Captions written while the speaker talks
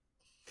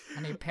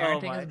Honey, Oh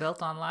parenting is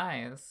built on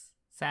lies.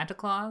 Santa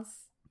Claus,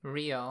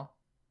 real.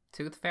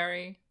 Tooth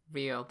Fairy,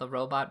 real. The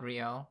robot,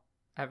 real.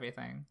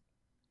 Everything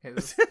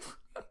is...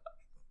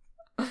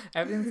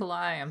 Everything's a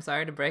lie. I'm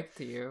sorry to break it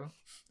to you.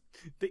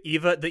 The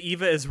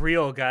Eva is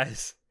real,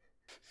 guys.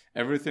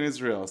 Everything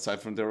is real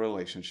aside from their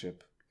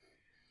relationship.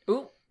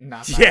 Ooh,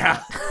 not that.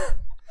 Yeah.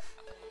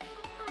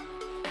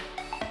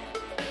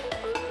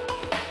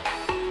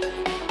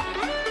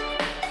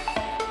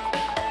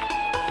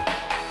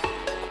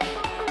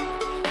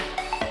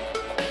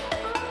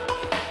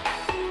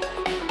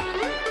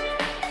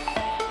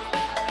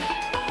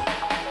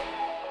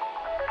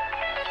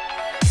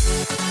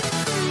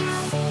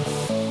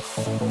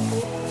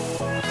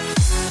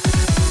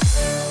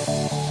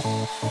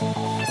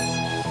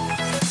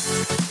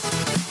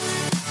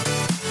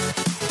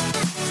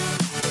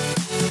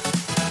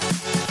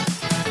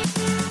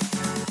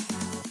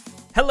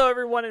 Hello,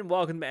 everyone, and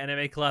welcome to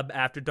Anime Club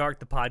After Dark,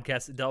 the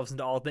podcast that delves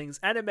into all things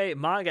anime,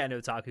 manga, and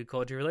otaku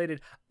culture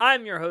related.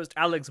 I'm your host,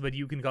 Alex, but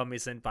you can call me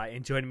Senpai.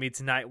 And joining me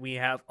tonight, we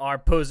have our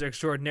poser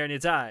extraordinaire,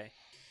 Nitai.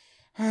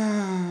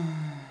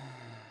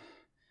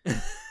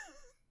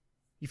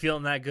 You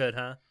feeling that good,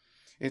 huh?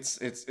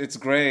 It's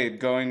great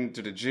going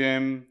to the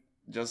gym,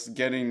 just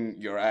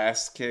getting your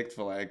ass kicked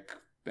for like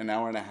an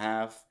hour and a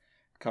half,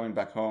 coming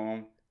back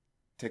home,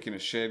 taking a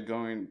shit,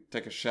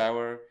 take a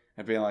shower,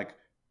 and being like,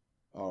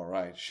 all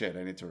right, shit,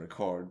 I need to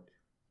record.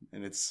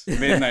 And it's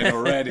midnight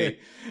already,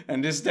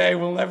 and this day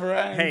will never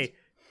end.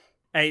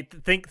 Hey,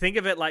 think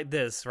of it like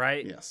this,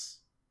 right? Yes.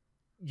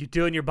 You're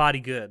doing your body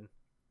good.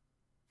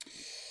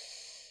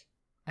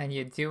 And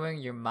you're doing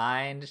your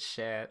mind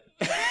shit.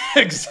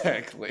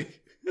 Exactly.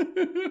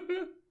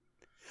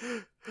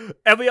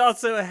 And we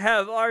also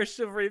have our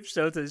Chivalry of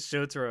Shota,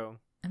 Shotaro.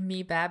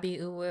 Me, Babby,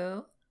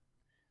 uwu.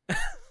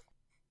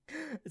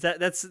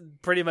 That's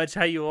pretty much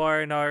how you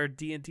are in our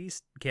D&D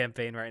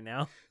campaign right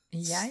now.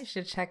 Yeah, you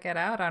should check it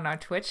out on our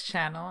Twitch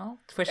channel.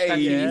 Hey,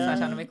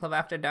 Twitch.tv/Anime Club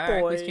After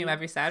Dark. Boy. We stream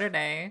every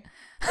Saturday.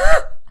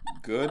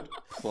 Good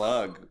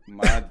plug,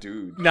 my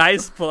dude.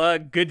 Nice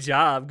plug. Good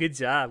job.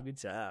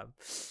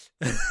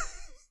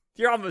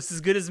 You're almost as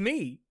good as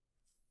me.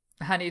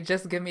 Honey,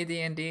 just give me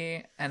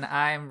D&D, and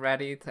I'm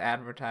ready to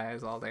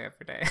advertise all day,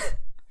 every day.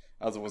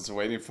 I was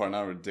waiting for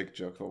another dick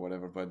joke or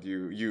whatever, but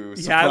you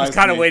surprised Yeah, I was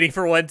kind of me. waiting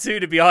for one too,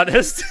 to be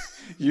honest.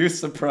 You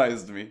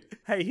surprised me.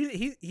 Hey,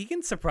 he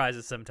can surprise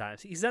us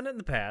sometimes. He's done it in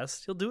the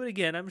past. He'll do it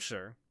again, I'm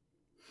sure.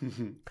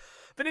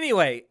 But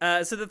anyway,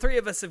 so the three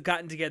of us have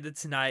gotten together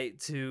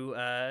tonight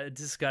to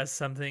discuss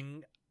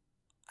something.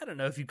 I don't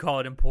know if you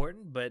call it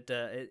important, but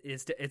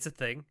it's a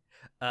thing.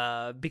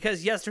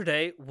 Because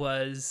yesterday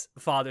was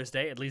Father's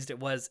Day. At least it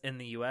was in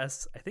the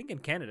U.S. I think in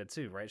Canada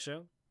too, right,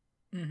 Sho?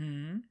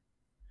 Mm-hmm.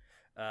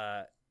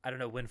 I don't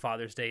know when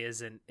Father's Day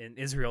is in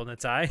Israel,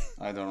 Natai.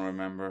 I don't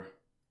remember.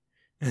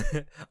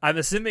 I'm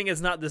assuming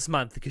it's not this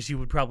month because you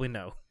would probably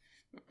know.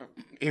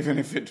 Even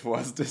if it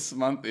was this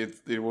month,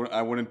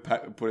 I wouldn't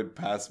put it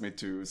past me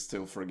to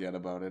still forget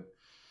about it.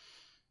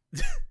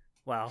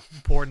 Wow,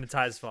 poor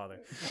Natai's father.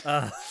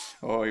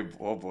 Oh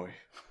boy.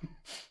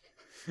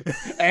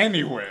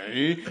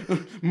 Anyway,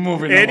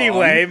 moving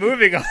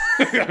moving on.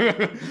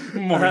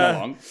 moving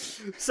along.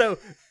 So,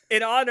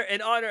 in honor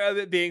of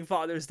it being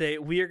Father's Day,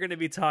 we are going to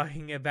be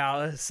talking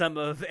about some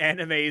of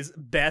anime's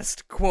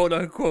best, quote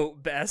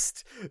unquote,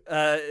 best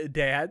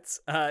dads.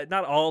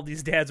 Not all of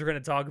these dads we're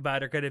going to talk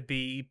about are going to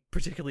be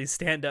particularly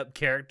stand-up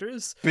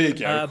characters.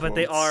 Big air but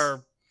they quotes.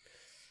 are,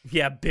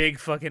 yeah, big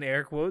fucking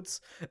air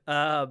quotes.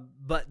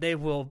 But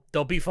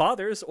they'll be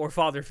fathers or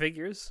father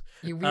figures.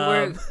 We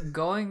were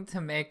going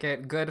to make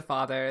it good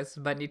fathers,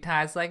 but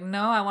Nitai's like,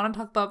 no, I want to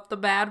talk about the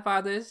bad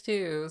fathers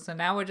too. So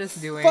now we're just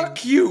doing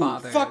Fuck you!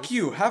 fathers. Fuck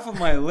you! Half of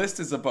my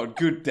list is about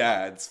good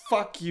dads.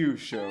 Fuck you,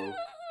 show.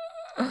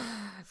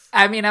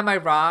 I mean, am I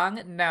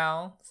wrong?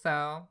 No.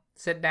 So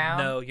sit down.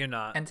 No, you're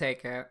not. And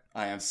take it.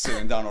 I am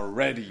sitting down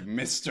already,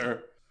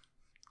 mister.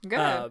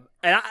 Good.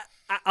 And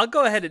I'll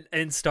go ahead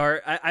and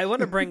start. I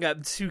want to bring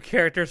up two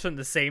characters from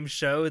the same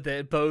show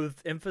that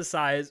both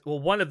emphasize, well,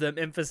 one of them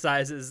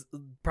emphasizes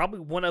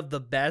probably one of the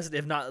best,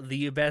 if not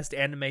the best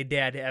anime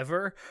dad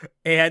ever,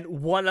 and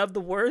one of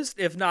the worst,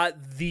 if not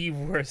the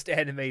worst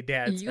anime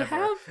dads You ever.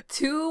 have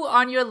two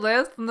on your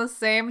list from the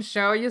same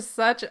show. You're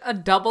such a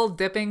double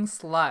dipping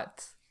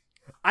slut.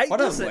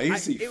 What a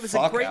lazy it was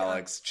fuck, a great,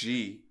 Alex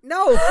G.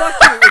 No, fuck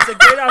you. It's a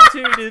great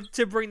opportunity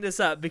to bring this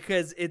up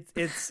because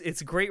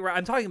it's great.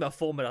 I'm talking about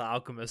Full Metal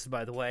Alchemist,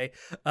 by the way.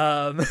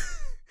 And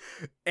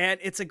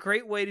it's a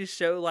great way to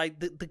show like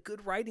the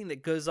good writing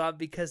that goes on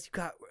because you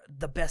got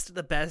the best of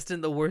the best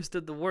and the worst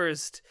of the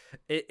worst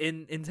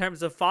in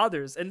terms of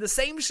fathers in the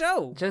same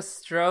show. Just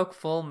stroke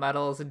Full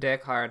Metal's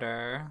dick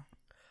harder.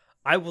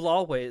 I will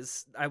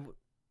always.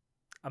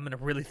 I'm going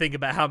to really think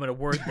about how I'm going to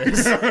word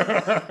this.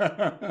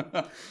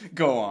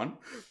 Go on.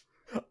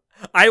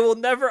 I will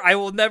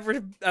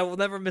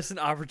never miss an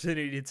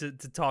opportunity to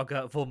talk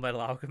about Full Metal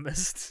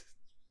Alchemist.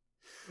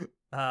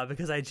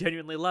 because I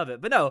genuinely love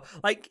it. But no,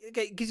 like,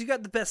 because you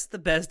got the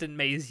best in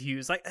Maze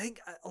Hughes. Like, I think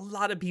a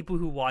lot of people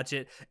who watch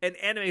it, and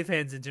anime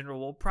fans in general,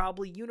 will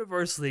probably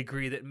universally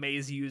agree that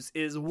Maze Hughes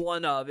is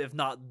one of, if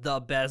not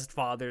the best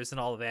fathers in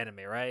all of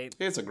anime, right?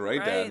 He's a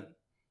great dad.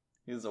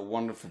 He's a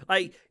wonderful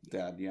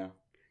dad, yeah.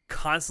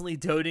 Constantly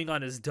doting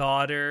on his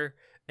daughter,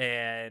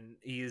 and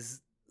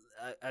he's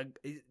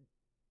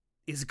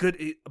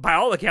good. By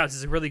all accounts,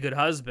 he's a really good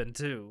husband,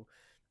 too.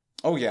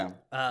 Oh, yeah.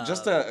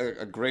 Just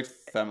a great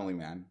family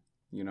man.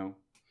 You know,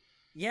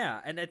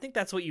 yeah, and I think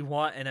that's what you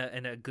want in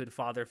a good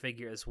father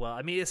figure as well.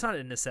 I mean, it's not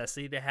a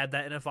necessity to have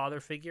that in a father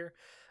figure,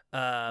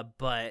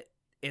 but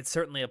it's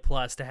certainly a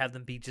plus to have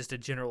them be just a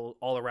general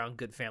all around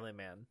good family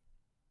man.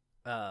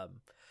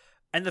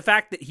 And the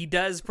fact that he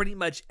does pretty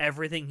much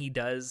everything he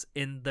does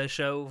in the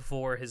show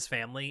for his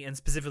family and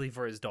specifically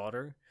for his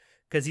daughter,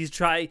 because he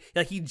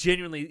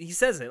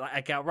says it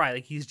like outright,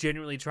 like he's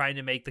genuinely trying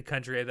to make the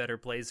country a better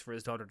place for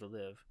his daughter to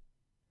live.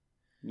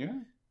 Yeah.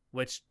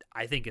 Which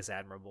I think is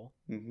admirable.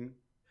 Mm-hmm.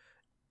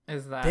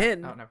 Is that?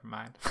 Then, oh, never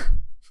mind.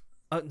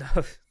 Oh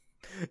no.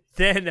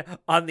 Then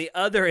on the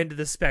other end of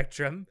the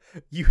spectrum,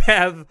 you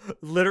have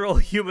literal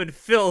human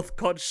filth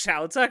called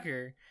Shao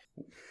Tucker.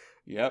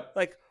 Yep.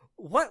 Like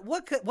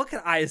what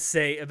can I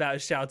say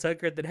about Shao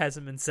Tucker that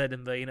hasn't been said a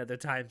million other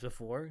times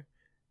before?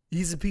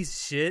 He's a piece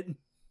of shit.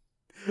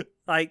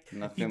 Like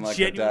nothing he like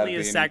genuinely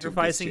is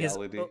sacrificing his.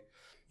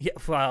 Yeah,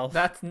 well,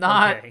 that's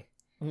not. Okay.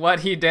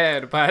 What he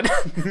did, but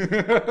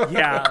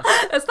yeah,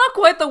 it's not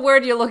quite the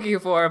word you're looking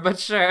for, but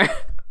sure.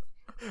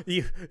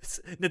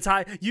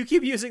 Natai, you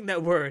keep using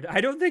that word.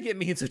 I don't think it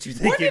means what you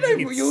think it means.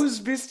 Why did I use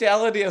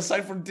bestiality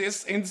aside from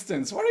this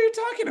instance? What are you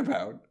talking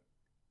about?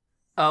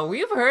 Oh,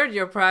 we've heard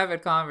your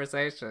private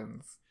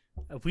conversations.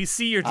 We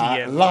see your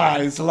DM.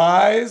 Lies.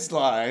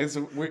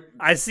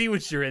 I see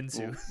what you're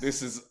into.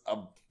 This is a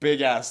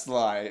big ass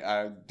lie.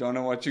 I don't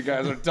know what you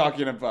guys are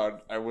talking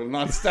about. I will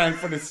not stand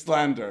for this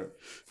slander.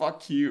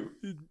 Fuck you.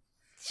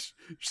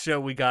 Show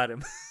we got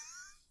him.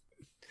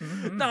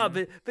 No,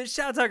 but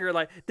Shao Tucker,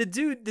 like the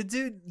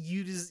dude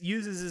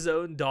uses his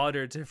own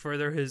daughter to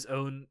further his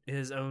own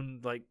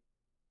like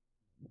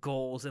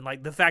goals, and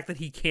like the fact that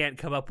he can't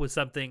come up with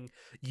something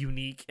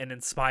unique and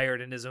inspired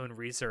in his own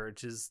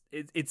research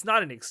it's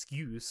not an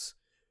excuse,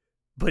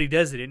 but he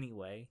does it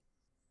anyway.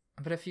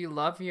 But if you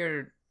love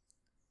your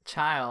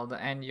child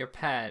and your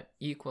pet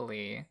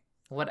equally,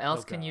 what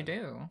else can you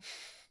do?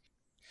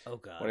 Oh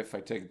god. What if I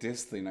take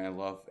this thing I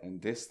love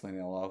and this thing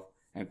I love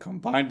and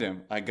combine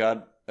them? I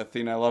got a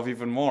thing I love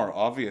even more,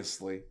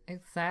 obviously.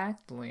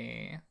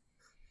 Exactly.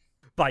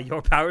 By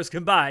your powers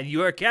combined,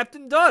 you are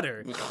Captain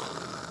Daughter.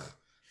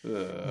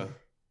 But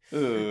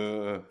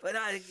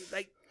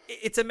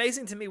it's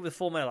amazing to me with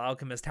Full Metal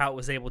Alchemist how it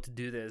was able to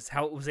do this,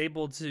 how it was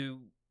able to,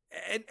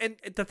 and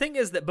the thing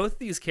is that both of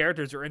these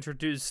characters are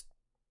introduced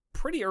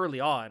pretty early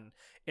on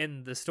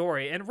in the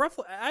story, and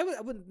roughly, I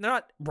would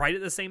not right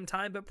at the same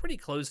time, but pretty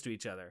close to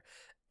each other,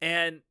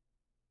 and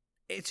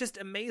it's just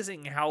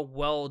amazing how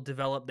well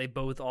developed they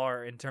both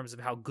are in terms of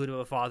how good of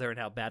a father and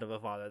how bad of a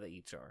father they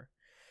each are.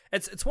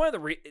 It's one of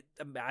the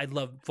I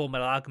love Full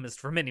Metal Alchemist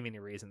for many, many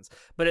reasons,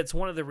 but it's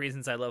one of the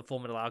reasons I love Full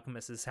Metal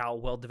Alchemist is how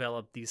well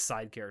developed these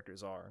side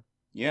characters are.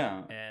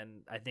 Yeah.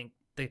 And I think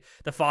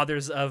the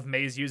fathers of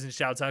Maze Hughes and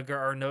Shao Tucker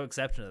are no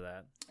exception to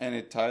that. And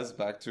it ties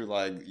back to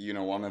like, you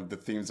know, one of the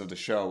themes of the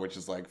show, which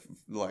is like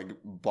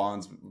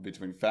bonds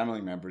between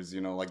family members,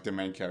 you know, like the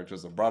main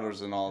characters are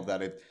brothers and all of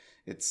that.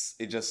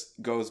 It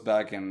just goes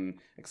back and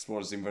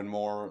explores even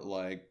more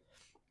like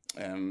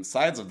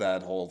sides of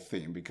that whole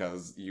theme,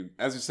 because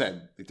as you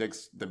said, it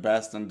takes the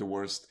best and the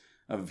worst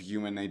of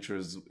human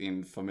natures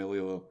in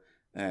familial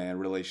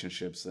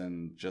relationships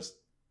and just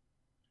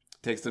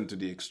takes them to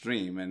the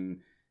extreme, and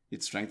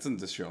it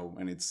strengthens the show,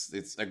 and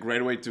it's a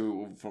great way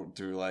to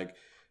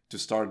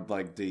start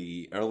like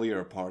the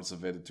earlier parts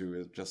of it,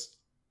 to just,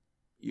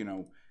 you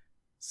know,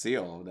 see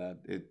all of that.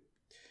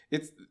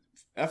 It's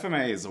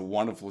FMA is a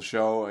wonderful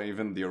show,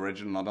 even the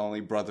original, not only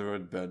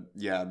Brotherhood, but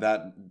yeah,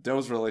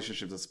 those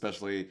relationships,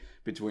 especially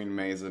between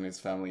Maze and his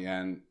family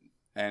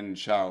and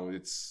Shao,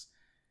 it's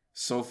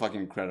so fucking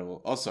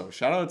incredible. Also,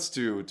 shoutouts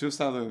to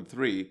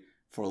 2003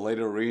 for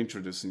later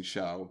reintroducing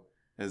Shao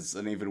as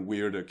an even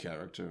weirder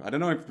character. I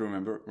don't know if you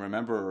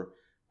remember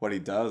what he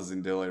does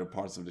in the later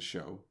parts of the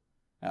show,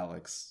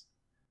 Alex.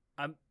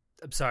 I'm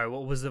sorry.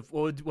 What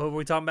were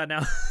we talking about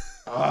now?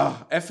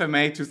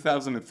 FMA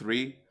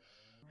 2003.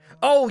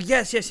 Oh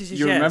yes.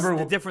 You remember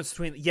the difference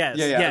between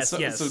yes.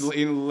 So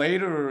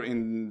later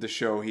in the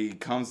show, he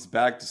comes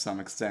back to some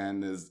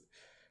extent, is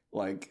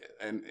like,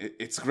 and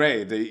it's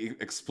great. They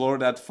explore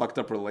that fucked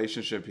up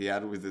relationship he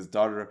had with his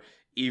daughter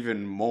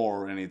even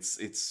more, and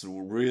it's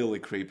really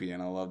creepy,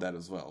 and I love that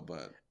as well.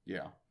 But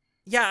yeah.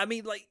 I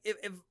mean, like,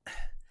 if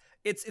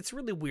it's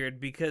really weird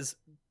because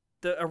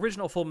the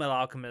original Full Metal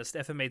Alchemist,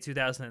 FMA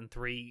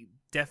 2003,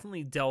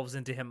 definitely delves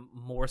into him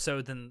more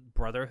so than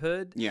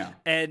Brotherhood. Yeah,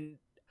 and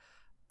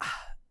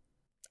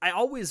I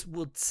always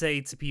would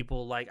say to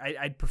people, like,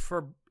 I'd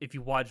prefer if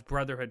you watch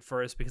Brotherhood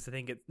first, because I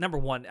think number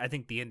one, I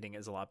think the ending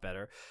is a lot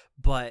better,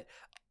 but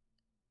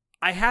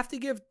I have to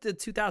give the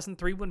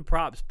 2003 one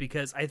props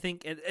because I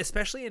think,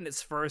 especially in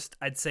its first,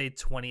 I'd say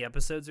 20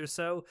 episodes or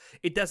so,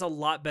 it does a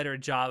lot better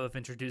job of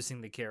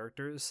introducing the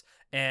characters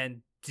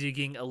and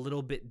digging a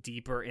little bit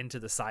deeper into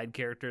the side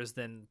characters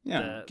than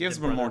gives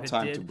them more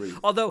time to breathe.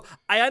 Although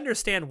I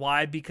understand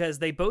why, because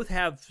they both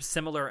have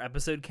similar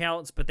episode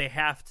counts, but they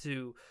have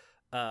to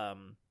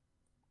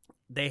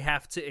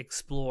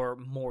explore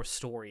more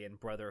story in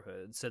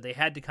Brotherhood, so they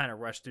had to kind of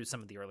rush through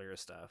some of the earlier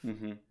stuff.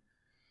 Mm-hmm.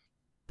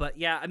 But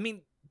yeah, I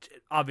mean,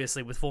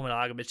 obviously with Fullmetal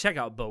Alchemist, check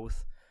out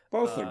both.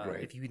 Both are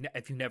great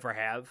if you never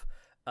have.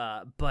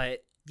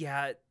 But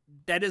yeah,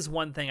 that is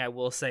one thing I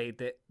will say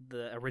that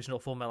the original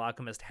Fullmetal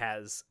Alchemist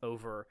has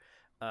over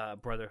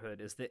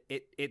Brotherhood is that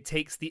it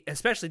takes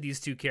especially these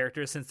two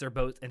characters, since they're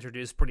both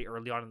introduced pretty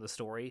early on in the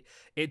story,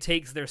 it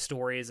takes their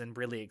stories and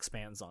really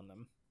expands on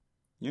them.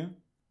 Yeah.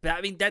 But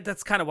I mean,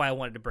 that's kind of why I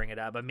wanted to bring it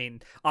up. I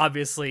mean,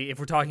 obviously, if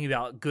we're talking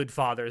about good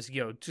fathers,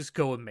 just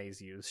go with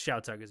Mazius.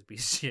 Shoutog is a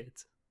piece of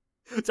shit.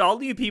 To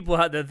all you people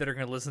out there that are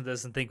going to listen to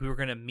this and think we were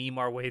going to meme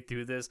our way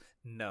through this,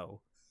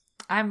 no.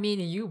 I mean,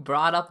 you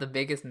brought up the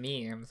biggest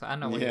memes. I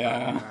know what you're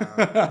talking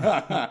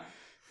about.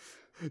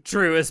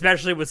 True,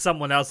 especially with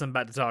someone else I'm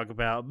about to talk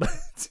about.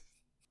 But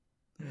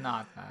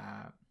not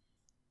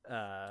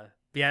that.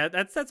 Yeah,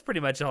 that's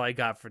pretty much all I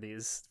got for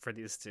these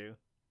two.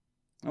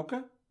 Okay.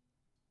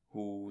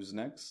 Who's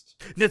next?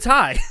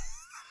 Natai.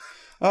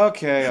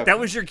 Okay. That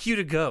was your cue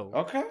to go.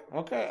 Okay.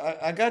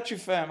 I got you,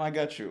 fam. I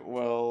got you.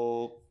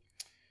 Well,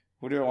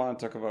 who do I want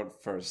to talk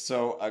about first?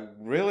 So, a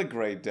really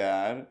great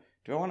dad.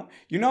 Do I want to...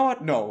 You know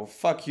what? No,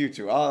 fuck you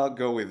two. I'll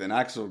go with an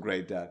actual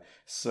great dad.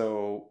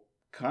 So,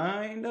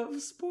 kind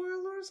of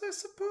spoilers, I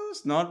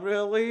suppose. Not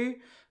really.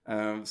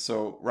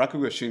 So,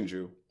 Rakugo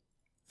Shinju.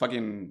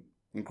 Fucking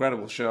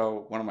incredible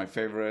show. One of my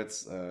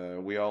favorites.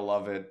 We all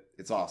love it.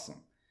 It's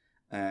awesome.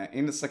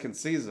 In the second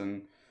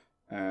season,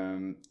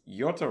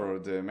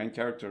 Yotaro, the main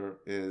character,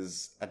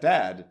 is a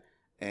dad,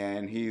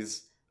 and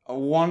he's a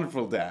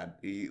wonderful dad.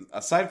 He,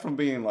 aside from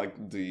being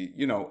like the,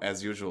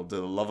 as usual,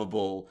 the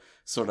lovable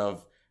sort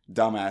of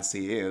dumbass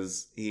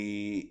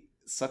he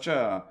such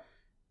a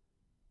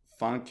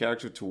fun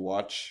character to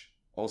watch.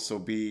 Also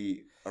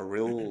be a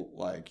real,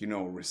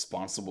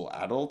 responsible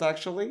adult,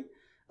 actually,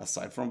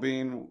 aside from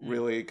being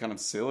really kind of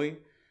silly.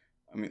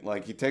 I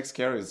mean, he takes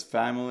care of his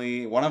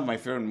family. One of my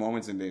favorite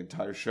moments in the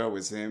entire show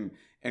is him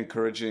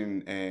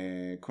encouraging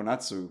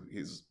Konatsu,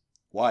 his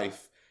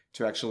wife,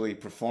 to actually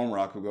perform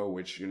Rakugo,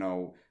 which,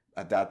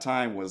 at that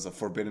time was a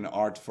forbidden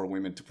art for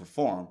women to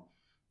perform.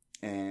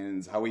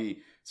 And how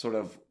he sort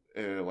of,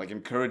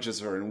 encourages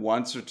her and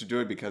wants her to do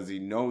it because he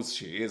knows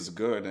she is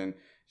good and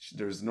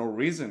there's no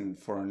reason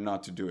for her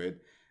not to do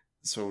it.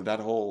 So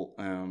that whole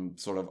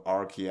sort of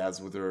arc he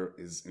has with her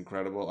is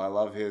incredible. I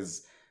love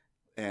his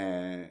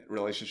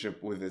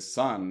relationship with his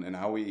son and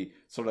how he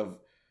sort of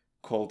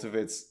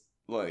cultivates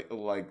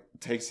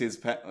takes his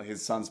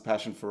son's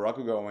passion for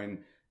Rakugo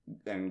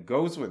and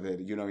goes with it.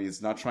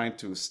 He's not trying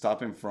to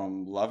stop him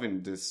from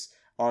loving this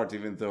art,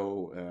 even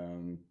though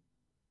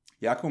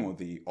Yakumo,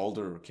 the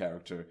older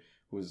character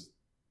who's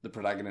the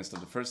protagonist of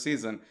the first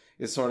season,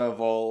 is sort of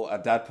all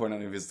at that point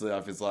of his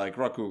life is like,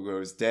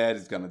 Rakugo is dead,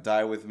 he's gonna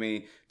die with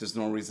me, there's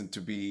no reason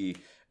to be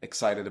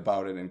excited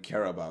about it and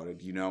care about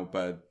it,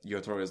 but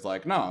Yotaro is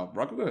like, no,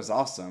 Rakugo is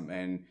awesome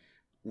and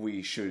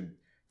we should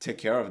take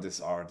care of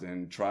this art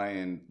and try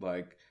and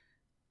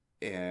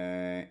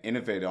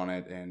innovate on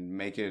it and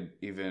make it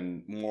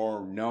even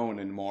more known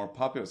and more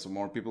popular so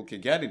more people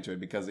can get into it,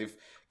 because if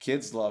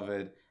kids love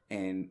it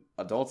and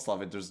adults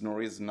love it, there's no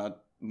reason not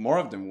more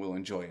of them will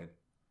enjoy it.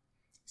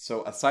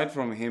 So aside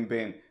from him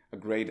being a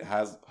great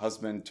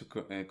husband to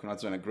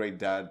Konatsu and a great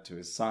dad to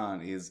his son,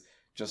 he's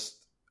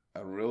just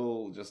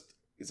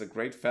he's a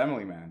great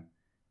family man.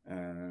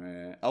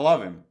 I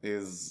love him.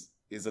 He's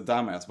a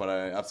dumbass, but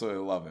I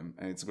absolutely love him.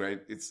 And it's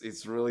great.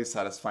 It's really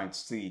satisfying to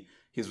see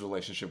his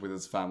relationship with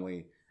his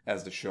family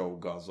as the show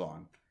goes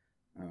on.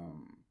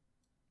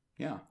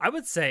 Yeah. I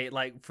would say,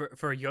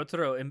 for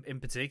Yotaro in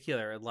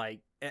particular,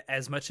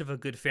 as much of a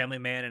good family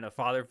man and a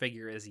father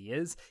figure as he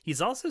is,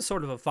 he's also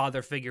sort of a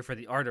father figure for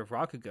the art of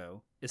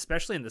Rakugo,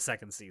 especially in the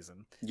second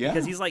season. Yeah.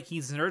 Because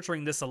he's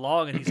nurturing this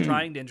along and he's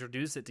trying to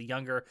introduce it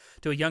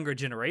to a younger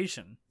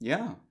generation.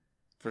 Yeah.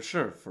 For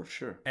sure.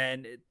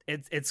 And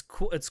it's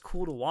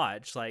cool to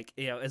watch.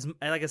 As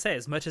I say,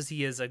 as much as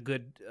he is a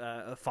good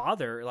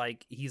father,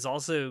 he's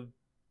also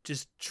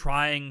just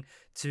trying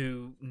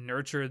to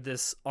nurture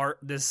this art,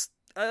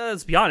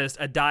 let's be honest,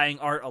 a dying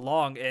art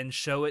along and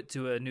show it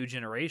to a new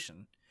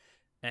generation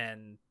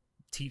and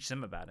teach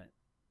them about it.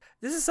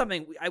 This is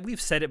something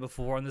we've said it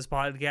before on this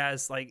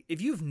podcast.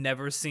 If you've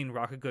never seen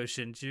Rakugo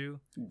Shinju,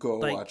 go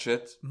watch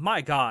it.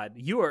 My God,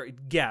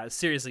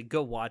 seriously,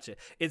 go watch it.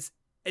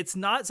 It's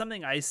not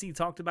something I see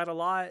talked about a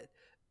lot,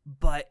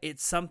 but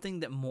it's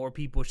something that more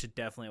people should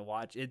definitely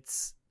watch.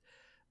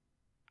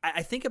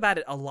 I think about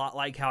it a lot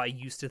like how I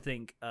used to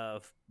think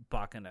of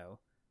Baccano.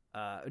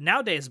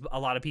 Nowadays, a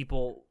lot of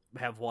people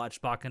have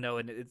watched Baccano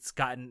and it's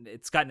gotten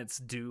its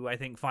due, I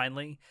think,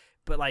 finally.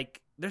 But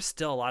there's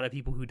still a lot of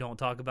people who don't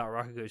talk about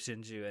Rakugo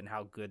Shinju and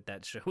how good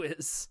that show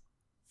is.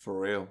 For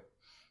real.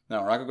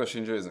 No, Rakugo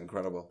Shinju is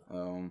incredible.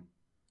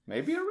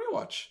 Maybe a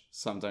rewatch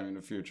sometime in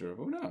the future.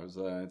 Who knows?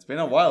 It's been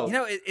a while. You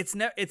know,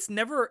 it's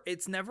never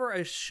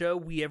a show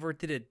we ever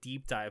did a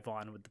deep dive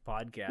on with the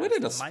podcast. We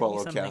did a It might be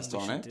spoiler something cast we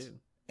on should it do.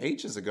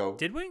 ages ago.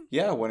 Did we?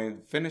 Yeah, when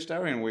it finished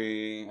airing,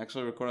 we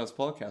actually recorded a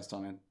spoiler cast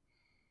on it.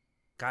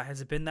 God, has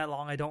it been that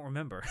long? I don't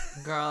remember.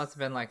 Girl, it's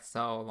been like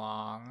so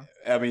long.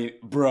 I mean,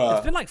 bruh.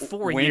 It's been like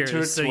 4 winter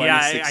years. So yeah,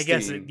 I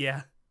guess 2016.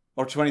 yeah.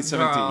 Or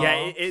 2017. Girl,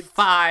 Yeah, it-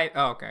 5.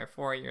 Oh, okay,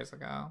 4 years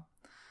ago.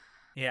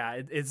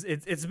 Yeah,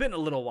 it's been a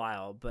little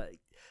while, but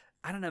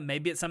I don't know.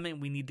 Maybe it's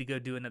something we need to go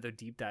do another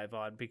deep dive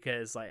on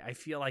because like I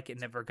feel like it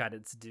never got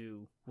its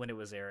due when it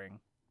was airing.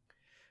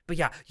 But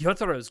yeah,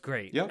 Yotaro's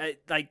great.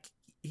 Yep. Like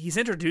he's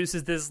introduced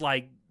as this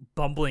like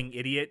bumbling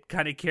idiot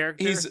kind of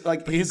character. He's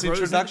like but he his grows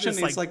into introduction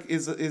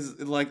this,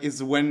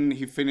 is when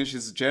he finished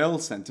his jail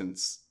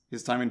sentence,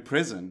 his time in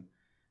prison.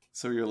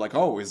 So you're like,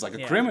 oh, he's like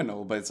a Yeah.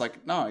 criminal, but it's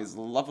like, no, he's a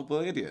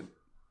lovable idiot.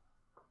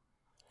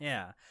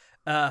 Yeah.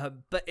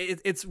 But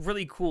it's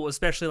really cool,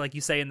 especially like you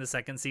say in the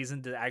second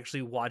season, to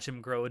actually watch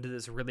him grow into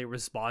this really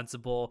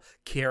responsible,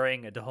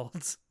 caring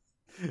adult.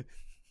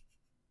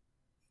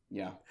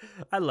 Yeah.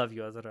 I love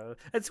Yotaro.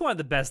 It's one of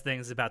the best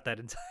things about that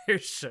entire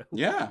show.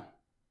 Yeah.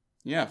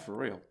 Yeah, for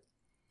real.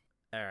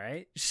 All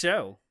right,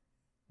 show.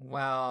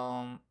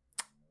 Well,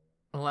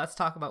 let's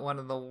talk about one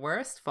of the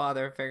worst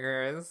father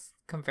figures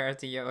compared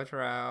to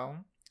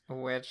Yotaro,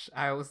 which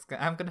I'm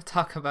going to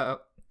talk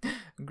about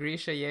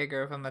Grisha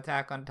Yeager from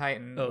Attack on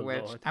Titan, Oh,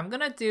 which Lord. I'm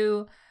going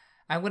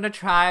to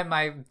try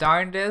my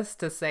darndest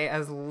to say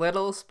as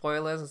little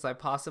spoilers as I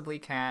possibly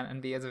can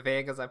and be as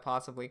vague as I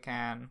possibly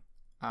can.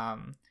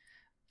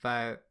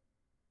 But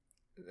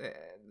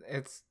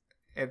it's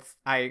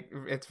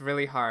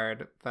really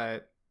hard,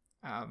 but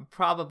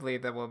probably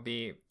there will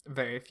be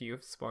very few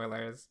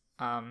spoilers.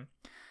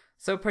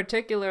 So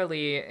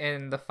particularly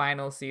in the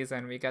final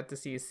season, we get to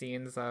see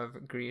scenes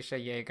of Grisha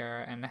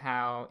Yeager and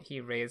how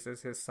he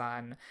raises his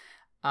son.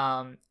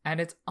 And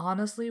it's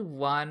honestly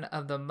one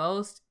of the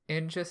most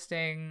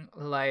interesting,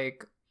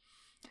 like,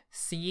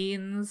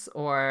 scenes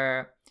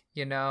or,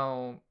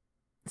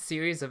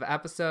 series of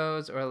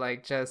episodes or,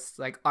 like, just,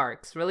 like,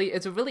 arcs. Really,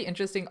 it's a really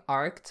interesting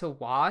arc to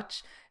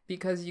watch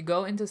because you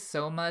go into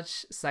so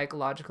much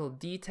psychological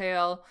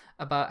detail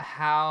about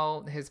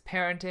how his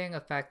parenting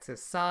affects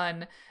his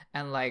son,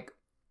 and like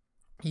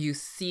you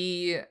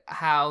see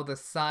how the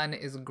son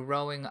is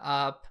growing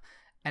up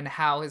and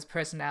how his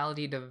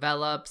personality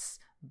develops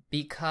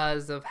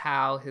because of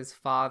how his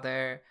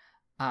father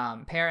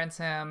parents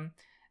him.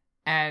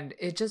 And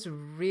it just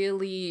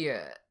really,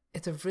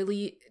 it's a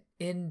really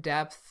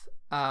in-depth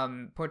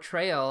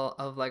portrayal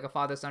of like a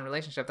father-son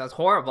relationship that's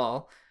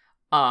horrible.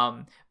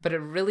 But it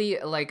really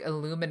like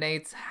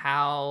illuminates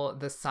how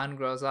the son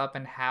grows up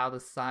and how the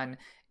son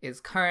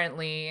is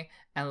currently,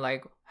 and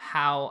like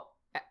how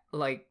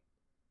like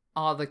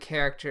all the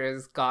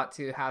characters got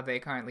to how they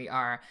currently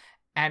are.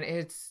 And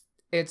it's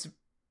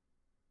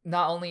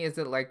not only is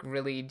it like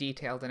really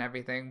detailed and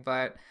everything,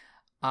 but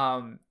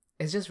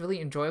it's just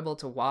really enjoyable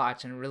to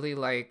watch and really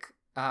like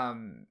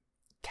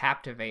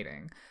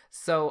captivating.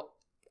 So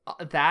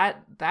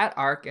that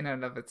arc in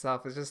and of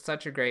itself is just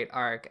such a great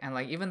arc. And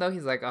like even though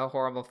he's like a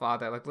horrible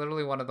father, like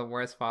literally one of the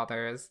worst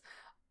fathers,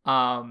 it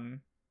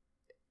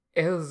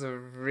was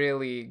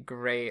really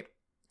great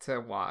to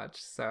watch.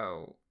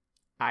 So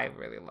I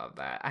really love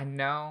that. I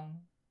know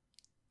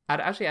I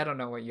don't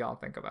know what y'all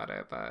think about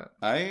it, but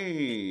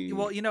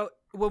Well,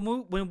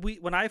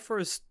 when I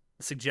first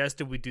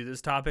suggested we do this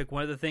topic,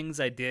 one of the things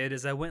I did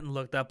is I went and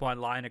looked up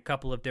online a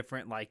couple of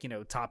different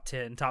top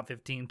 10, top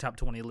 15, top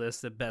 20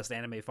 lists of best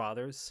anime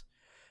fathers,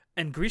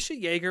 and Grisha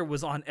Yeager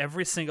was on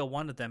every single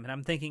one of them, and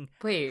I'm thinking,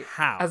 wait,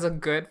 how? as a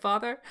good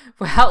father?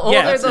 How old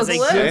Yes, are those as a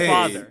lists? good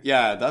father.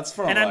 Yeah, that's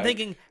from And I'm like,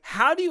 thinking,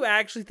 how do you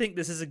actually think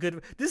this is a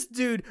good... This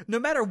dude, no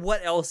matter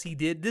what else he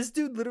did, this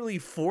dude literally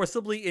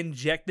forcibly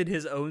injected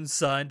his own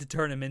son to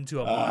turn him into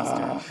a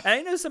monster. And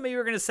I know some of you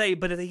are going to say,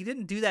 but if he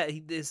didn't do that,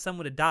 his son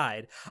would have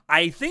died.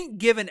 I think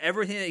given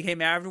everything that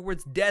came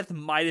afterwards, death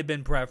might have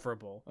been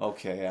preferable.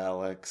 okay,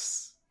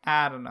 Alex.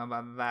 I don't know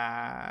about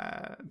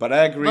that. But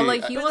I agree. But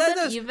like he But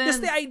wasn't even Just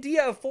the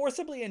idea of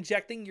forcibly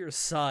injecting your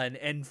son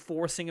and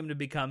forcing him to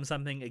become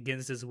something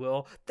against his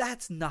will,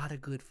 that's not a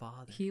good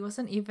father. he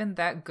wasn't even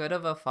that good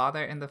of a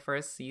father in the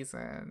first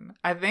season.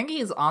 I think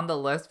he's on the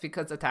list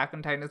because Attack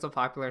on Titan is a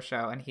popular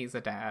show and he's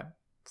a dad.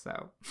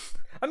 So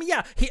I mean,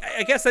 yeah,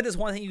 I guess that is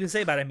one thing you can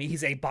say about him.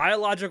 He's a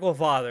biological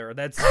father.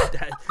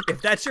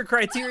 If that's your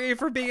criteria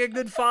for being a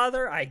good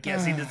father, I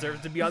guess he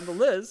deserves to be on the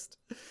list.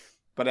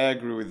 But I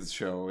agree with the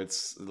show.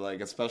 It's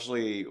like,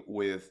 especially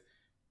with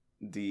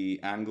the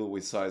angle we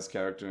saw his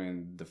character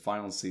in the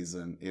final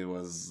season, it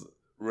was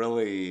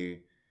really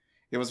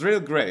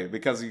great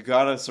because you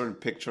got a certain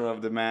picture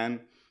of the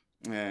man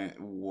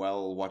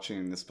while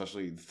watching,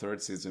 especially the third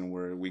season,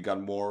 where we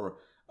got more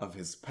of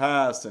his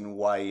past and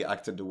why he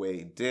acted the way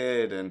he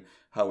did and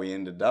how he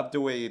ended up the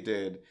way he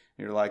did. And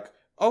you're like,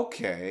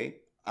 okay,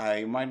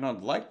 I might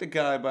not like the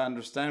guy, but I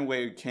understand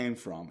where he came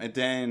from. And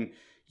then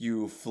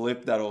you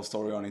flip that whole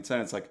story on its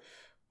head. It's like,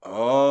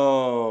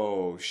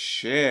 oh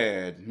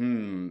shit.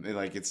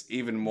 Like it's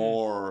even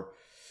more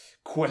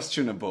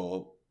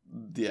questionable.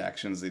 The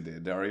actions they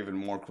did, they are even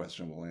more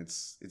questionable.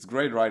 It's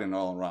great writing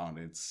all around.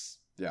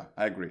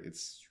 I agree.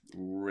 It's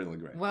really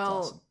great. Well,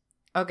 it's awesome.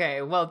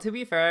 Okay, well, to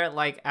be fair,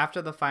 like,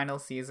 after the final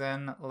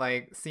season,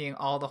 like, seeing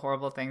all the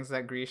horrible things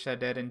that Grisha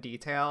did in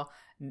detail,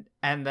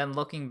 and then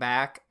looking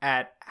back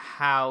at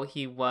how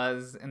he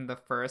was in the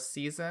first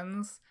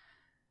seasons,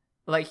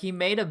 like, he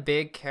made a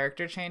big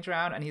character change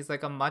around, and he's,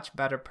 like, a much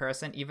better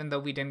person, even though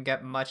we didn't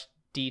get much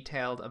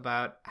detailed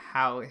about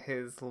how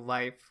his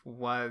life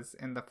was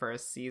in the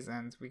first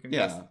seasons. We can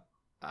just...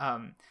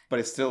 but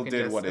it still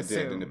did what it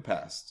did in the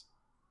past.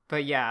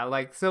 But yeah,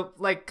 like, so,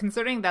 like,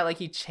 considering that, like,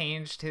 he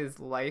changed his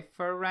life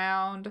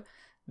around,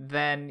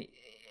 then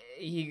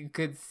you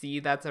could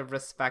see that's a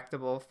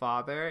respectable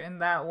father in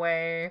that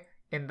way,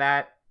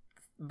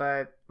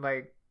 but,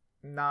 like,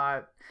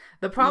 not...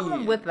 The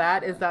problem with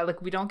that is that,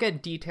 like, we don't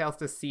get details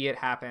to see it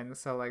happen,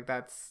 so, like,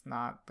 that's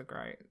not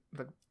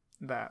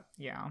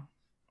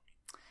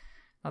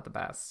not the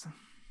best.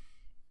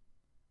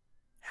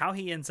 How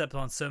he ends up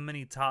on so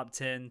many top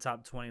 10,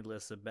 top 20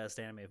 lists of best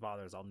anime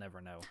fathers, I'll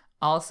never know.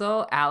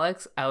 Also,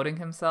 Alex outing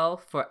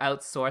himself for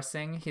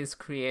outsourcing his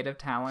creative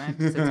talent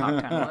to top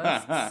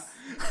 10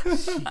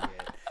 lists.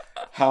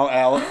 How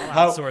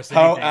Alex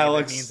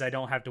means I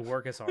don't have to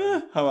work as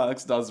hard. How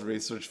Alex does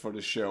research for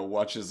the show,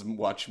 watch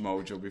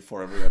Mojo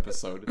before every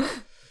episode.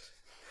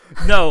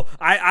 No,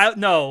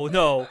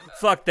 no,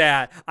 fuck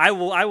that. I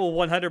will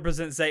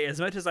 100% say, as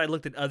much as I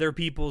looked at other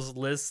people's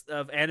lists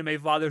of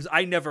anime fathers,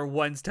 I never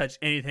once touched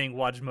anything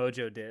Watch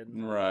Mojo did.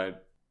 Right.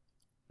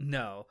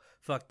 No,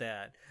 fuck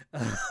that.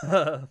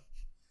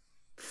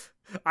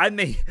 I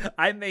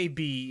may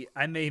be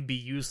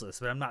useless,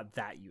 but I'm not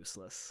that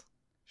useless.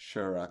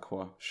 Sure,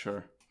 Aqua.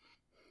 Sure.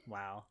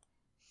 Wow.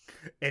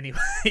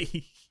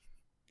 Anyway,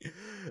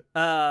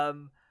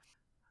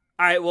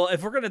 all right, well,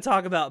 if we're going to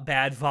talk about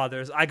bad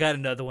fathers, I got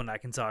another one I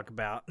can talk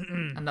about.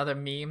 Another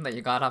meme that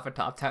you got off a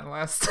top 10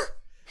 list.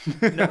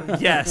 No,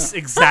 yes,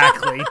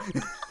 exactly.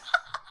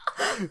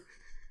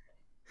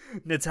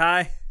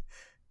 Natai,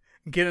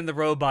 get in the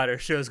robot or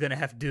show's going to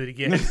have to do it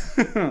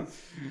again.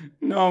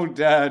 No,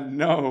 Dad,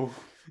 no.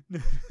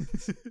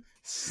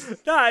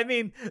 No, I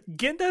mean,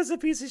 Gendo's a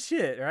piece of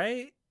shit,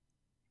 right?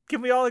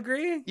 Can we all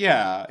agree?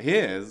 Yeah, he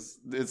is.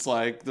 It's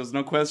like, there's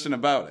no question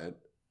about it.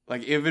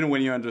 Like, even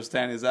when you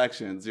understand his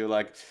actions, you're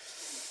like,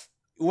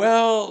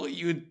 well,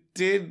 you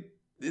did,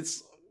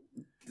 it's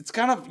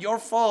kind of your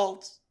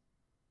fault.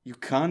 You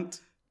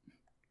cunt.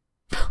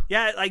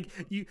 Yeah, like,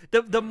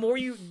 the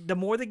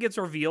more that gets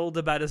revealed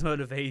about his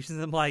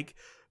motivations, I'm like,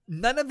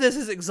 none of this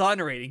is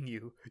exonerating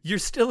you. You're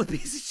still a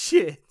piece of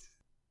shit.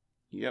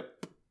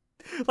 Yep.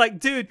 Like,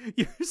 dude,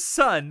 your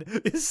son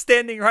is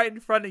standing right in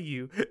front of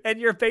you, and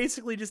you're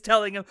basically just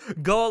telling him,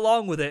 go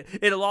along with it.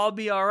 It'll all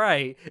be all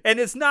right. And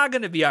it's not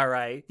going to be all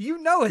right. You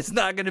know it's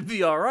not going to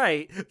be all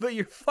right, but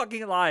you're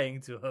fucking lying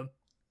to him.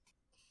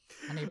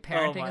 I mean,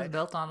 parenting is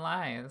built on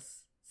lies.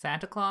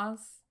 Santa Claus,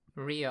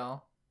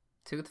 real.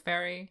 Tooth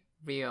Fairy,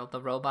 real.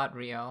 The robot,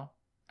 real.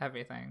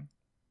 Everything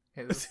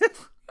is...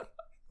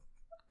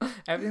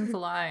 Everything's a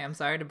lie. I'm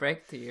sorry to break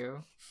it to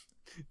you.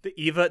 The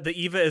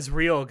Eva is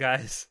real,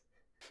 guys.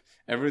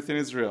 Everything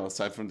is real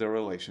aside from their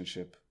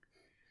relationship.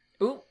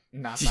 Ooh,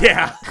 not that.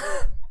 Yeah.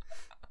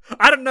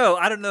 I don't know.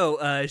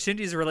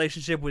 Shinji's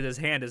relationship with his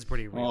hand is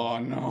pretty real. Oh,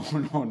 no,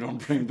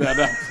 don't bring that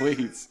up,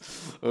 please.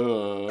 I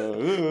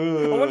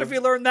wonder if he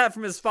learned that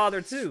from his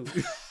father, too.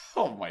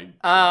 Oh, my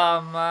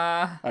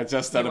God. I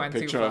just had a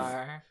picture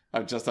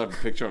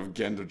of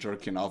Gendo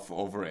jerking off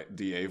over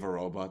the Ava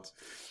robot.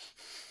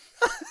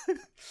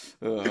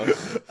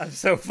 I'm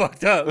so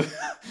fucked up.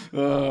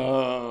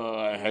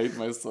 I hate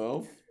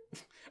myself.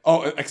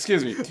 Oh,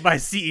 excuse me. My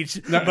siege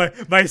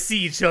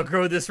shall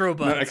grow this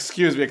robot. No,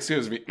 excuse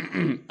me.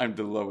 I'm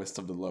the lowest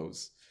of the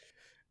lows.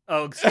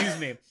 Oh, excuse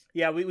me.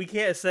 Yeah, we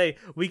can't say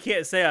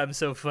I'm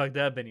so fucked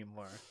up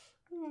anymore.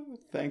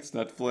 Thanks,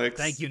 Netflix.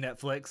 Thank you,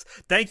 Netflix.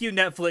 Thank you,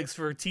 Netflix,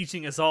 for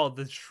teaching us all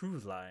the true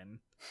line.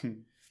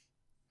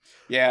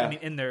 Yeah. I mean,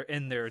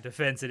 in their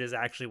defense, it is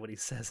actually what he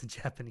says in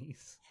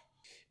Japanese.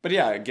 But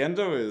yeah,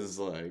 Gendo is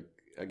like,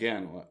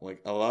 again,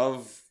 like I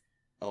love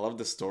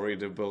the story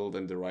they build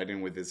and the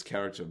writing with his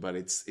character, but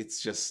it's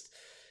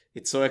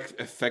so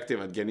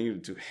effective at getting you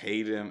to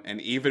hate him.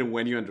 And even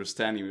when you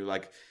understand him, you're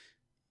like,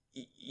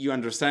 you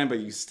understand, but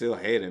you still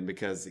hate him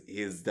because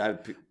he's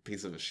that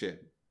piece of a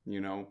shit, you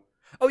know?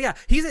 Oh yeah,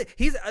 he's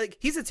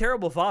a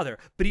terrible father,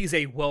 but he's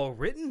a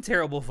well-written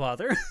terrible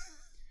father.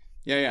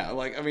 Yeah.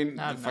 Like, I mean,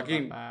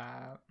 fucking...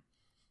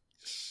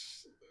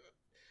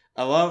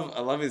 I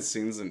love his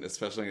scenes, and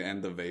especially the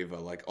end of Ava.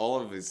 Like,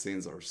 all of his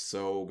scenes are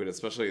so good,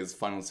 especially his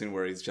final scene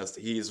where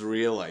he's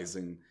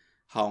realizing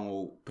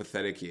how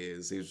pathetic he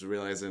is. He's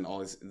realizing all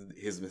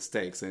his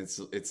mistakes, and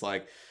it's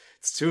like,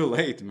 it's too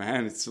late,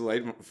 man. It's too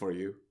late for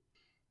you.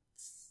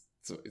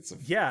 It's a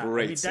Yeah,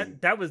 great I mean scene.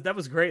 that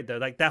was great though.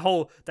 Like that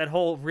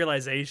whole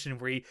realization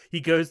where he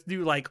goes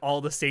through like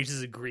all the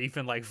stages of grief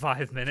in like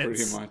 5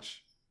 minutes. Pretty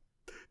much.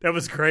 That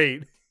was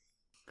great.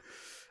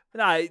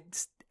 And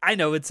I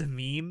know it's a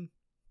meme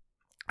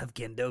of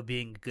Gendo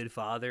being a good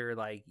father.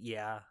 Like,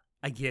 yeah,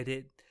 I get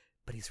it,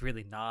 but he's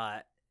really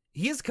not.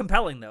 He is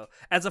compelling though.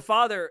 As a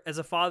father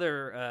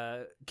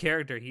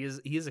character, he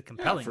is a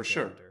compelling for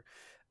character.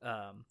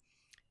 Sure.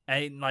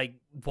 And like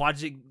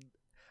watching,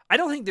 I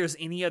don't think there's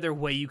any other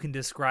way you can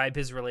describe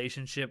his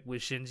relationship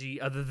with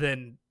Shinji other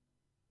than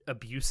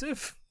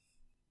abusive.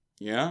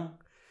 Yeah.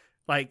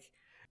 Like,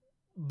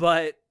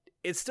 but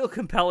it's still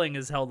compelling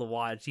as hell to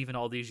watch, even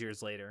all these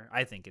years later.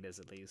 I think it is,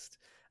 at least.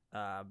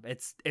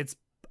 It's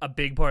a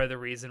big part of the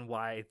reason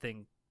why I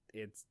think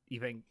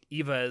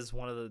Eva is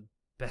one of the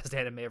best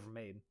anime ever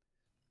made.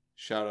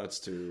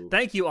 Shoutouts to...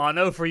 Thank you,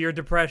 Ano, for your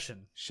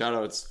depression.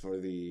 Shoutouts for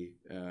the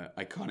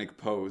iconic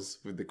pose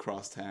with the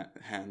crossed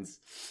hands.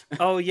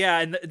 Oh yeah,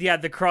 and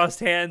the crossed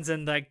hands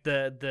and like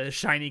the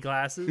shiny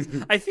glasses.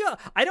 I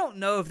don't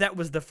know if that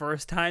was the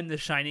first time the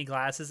shiny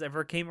glasses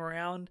ever came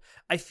around.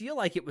 I feel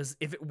like it was.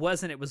 If it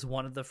wasn't, it was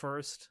one of the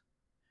first.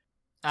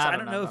 So I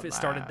don't know if it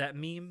started that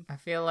meme. I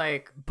feel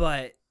like,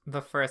 but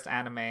the first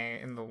anime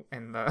in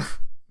the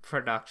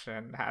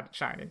production had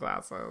shiny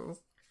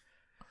glasses.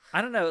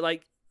 I don't know,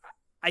 like.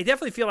 I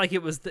definitely feel like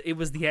it was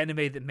the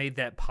anime that made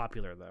that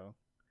popular, though.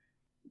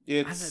 I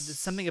don't know, there's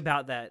something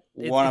about that.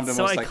 One of the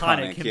so most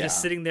iconic. Him yeah.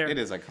 just sitting there. It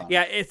is iconic.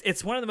 Yeah,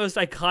 it's one of the most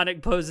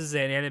iconic poses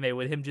in anime,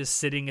 with him just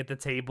sitting at the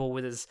table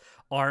with his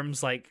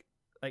arms like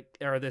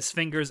or his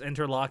fingers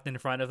interlocked in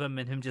front of him,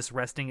 and him just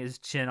resting his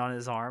chin on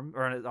his arm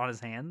or on his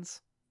hands.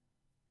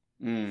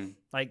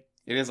 Like,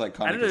 it is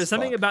iconic. I don't know. There's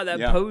something about that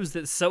pose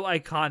that's so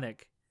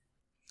iconic.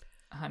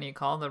 Honey,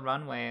 call the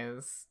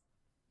runways.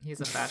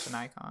 He's a fashion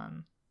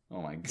icon.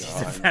 Oh my god.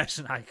 He's a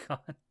fashion icon.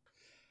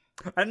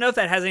 I don't know if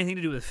that has anything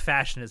to do with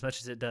fashion as much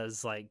as it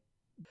does, like,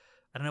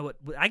 I don't know what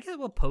I guess.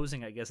 Well,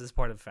 posing, I guess, is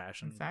part of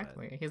fashion.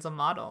 Exactly. But... He's a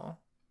model.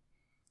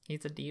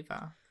 He's a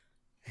diva.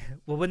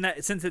 Well, wouldn't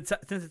that, since it's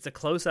a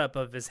close up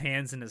of his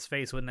hands and his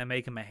face, wouldn't that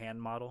make him a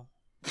hand model?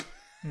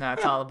 No,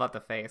 it's all about the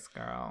face,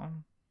 girl.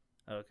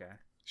 Okay.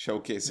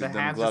 Showcasing the them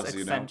hands gloves, just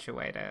you know.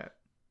 accentuate it.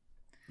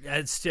 Yeah,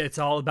 it's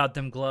all about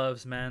them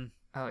gloves, man.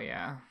 Oh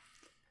yeah.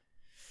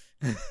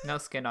 No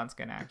skin on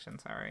skin action.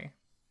 Sorry.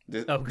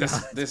 This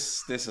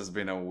has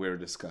been a weird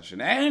discussion.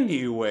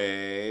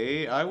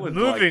 Anyway, I would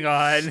moving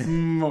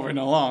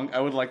along. I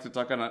would like to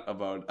talk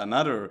about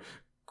another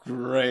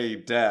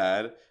great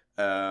dad.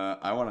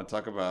 I want to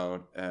talk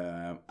about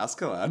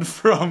Askeladd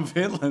from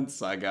Vinland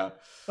Saga.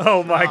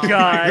 Oh my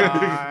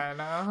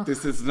god!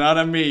 This is not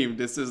a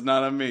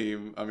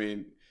meme. I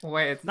mean,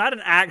 wait, it's not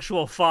an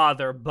actual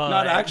father, but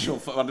not actual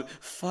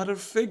father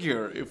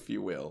figure, if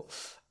you will.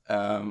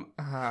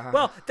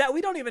 Well, that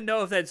we don't even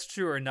know if that's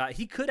true or not.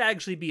 He could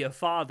actually be a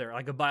father,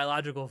 like a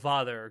biological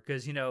father,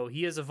 because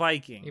he is a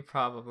Viking. He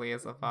probably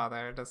is a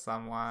father to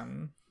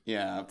someone.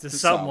 Yeah, to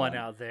someone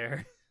out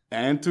there,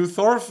 and to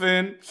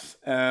Thorfinn.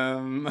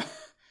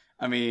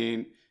 I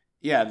mean,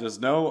 yeah, there's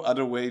no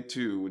other way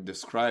to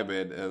describe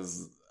it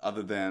as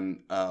other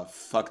than a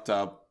fucked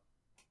up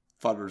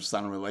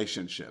father-son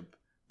relationship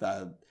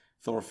that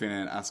Thorfinn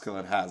and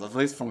Askeladd has, at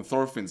least from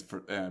Thorfinn's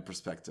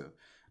perspective.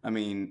 I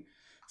mean,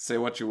 say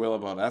what you will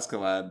about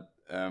Askeladd,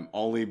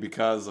 only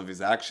because of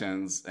his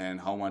actions and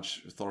how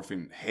much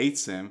Thorfinn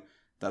hates him,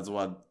 that's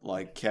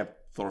what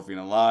kept Thorfinn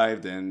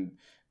alive and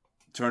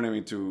turned him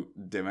into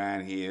the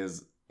man he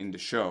is in the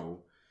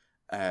show.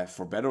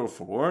 For better or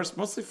for worse,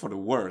 mostly for the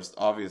worst,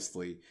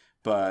 obviously,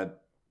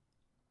 but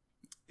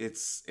it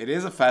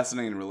is a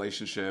fascinating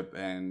relationship,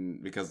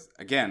 and because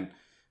again,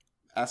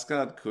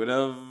 Askeladd could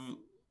have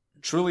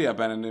truly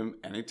abandoned him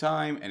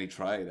anytime, and he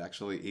tried.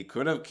 Actually, he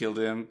could have killed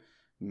him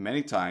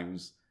many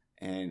times.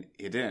 And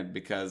he didn't,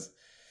 because,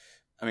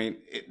 I mean,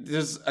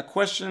 there's a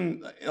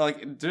question,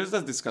 there's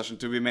a discussion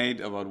to be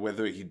made about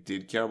whether he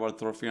did care about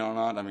Thorfinn or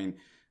not. I mean,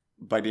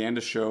 by the end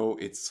of the show,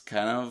 it's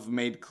kind of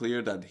made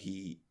clear that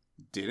he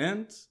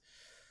didn't,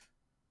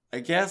 I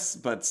guess,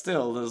 but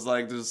still, there's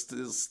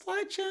a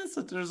slight chance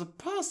that there's a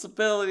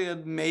possibility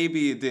that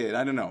maybe he did.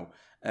 I don't know.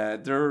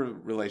 Their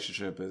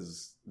relationship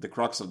is the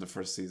crux of the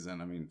first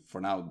season. I mean, for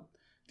now,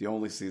 the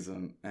only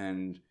season,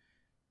 and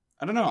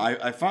I don't know.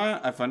 I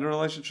find the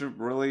relationship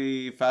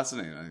really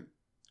fascinating. I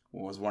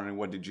was wondering,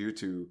 what did you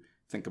two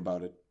think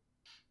about it?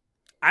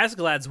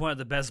 Askeladd's one of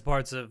the best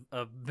parts of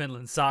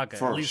Vinland Saga.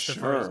 For at least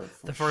sure,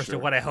 the first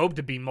of what I hope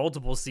to be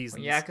multiple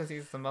seasons. Well, yeah, because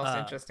he's the most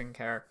interesting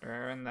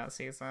character in that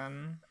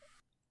season.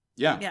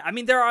 Yeah. Yeah, I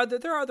mean, there are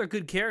other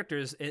good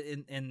characters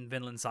in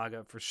Vinland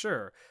Saga for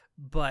sure,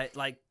 but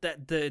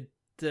the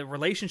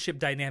relationship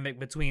dynamic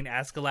between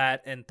Askeladd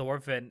and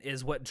Thorfinn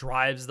is what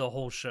drives the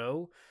whole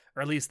show,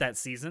 or at least that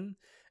season.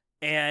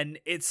 And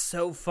it's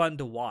so fun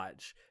to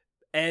watch.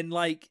 And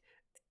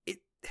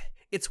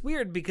it's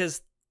weird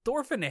because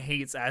Thorfinn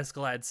hates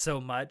Askeladd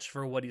so much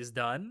for what he's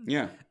done.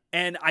 Yeah.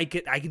 And I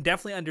can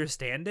definitely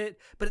understand it,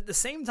 but at the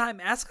same time,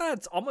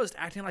 Askeladd's almost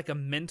acting like a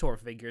mentor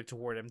figure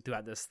toward him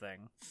throughout this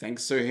thing.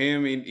 Thanks to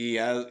him,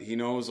 he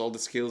knows all the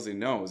skills he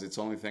knows. It's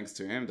only thanks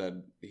to him that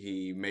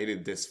he made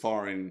it this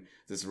far in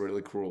this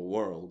really cruel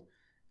world.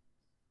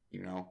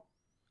 You know?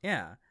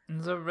 Yeah.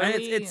 It's a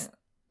really,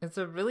 it's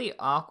a really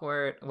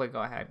awkward. Wait,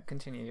 go ahead.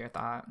 Continue your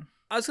thought.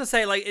 I was gonna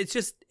say, like, it's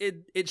just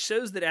it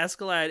shows that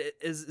Askeladd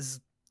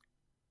is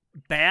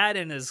bad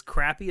and as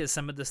crappy as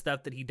some of the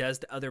stuff that he does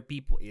to other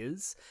people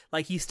is.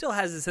 Like, he still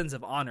has a sense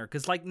of honor,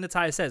 because like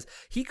Natai says,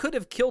 he could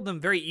have killed them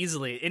very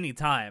easily at any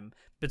time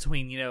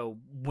between, you know,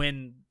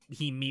 when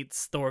he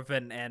meets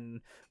Thorfinn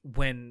and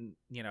when,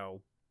 you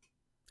know,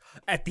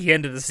 at the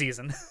end of the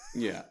season.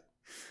 Yeah.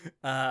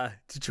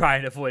 To try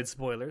and avoid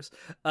spoilers.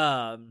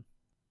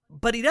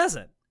 But he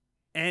doesn't.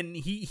 And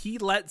he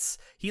lets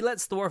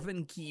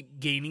Thorfinn keep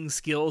gaining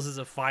skills as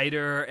a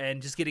fighter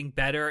and just getting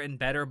better and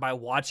better by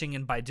watching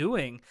and by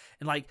doing.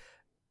 And like,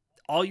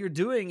 all you're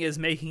doing is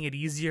making it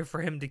easier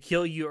for him to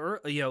kill you,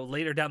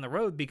 later down the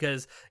road,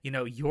 because you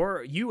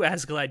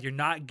Askeladd, you're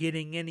not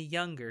getting any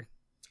younger.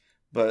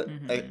 But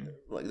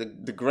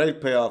the great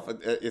payoff,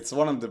 it's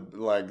one of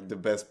the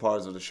best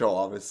parts of the show.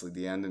 Obviously,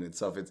 the ending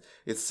itself,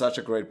 it's such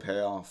a great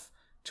payoff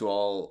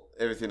to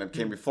everything that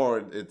came before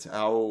it. It's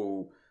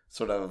how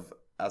sort of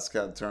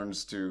Askeladd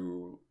turns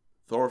to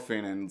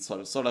Thorfinn and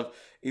sort of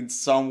in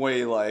some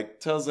way like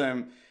tells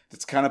him,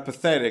 it's kind of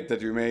pathetic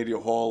that you made your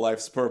whole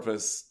life's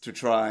purpose to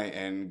try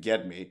and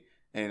get me,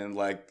 and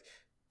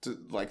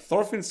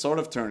Thorfinn sort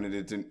of turned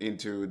it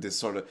into this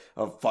sort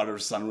of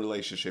father-son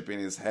relationship in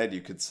his head,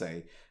 you could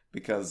say,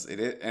 because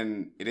it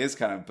is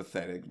kind of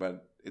pathetic,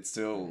 but it's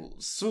still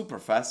super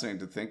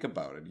fascinating to think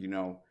about it, you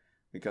know,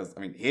 because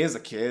I mean he is a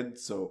kid,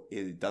 so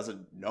he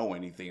doesn't know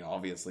anything.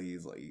 Obviously,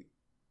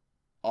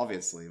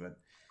 but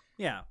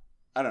yeah,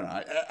 I don't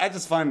know. I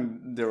just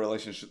find the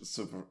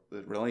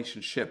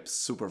relationship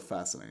super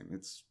fascinating.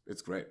 It's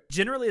great.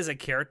 Generally, as a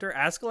character,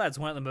 Askeladd's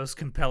one of the most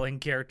compelling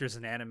characters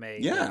in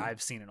anime that I've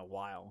seen in a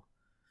while.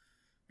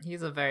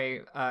 He's a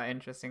very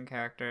interesting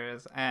character,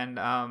 and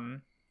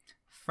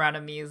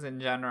frenemies in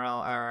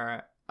general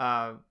are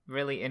a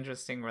really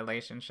interesting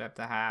relationship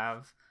to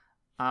have.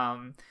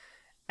 And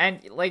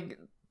like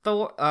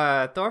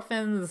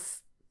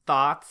Thorfinn's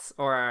thoughts,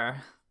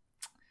 or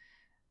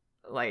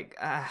like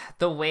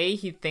the way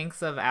he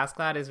thinks of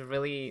Askeladd is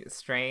really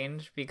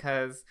strange,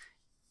 because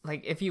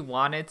like if he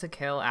wanted to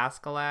kill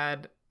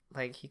Askeladd,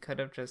 like he could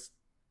have just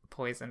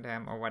poisoned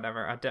him or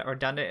whatever, or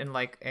done it in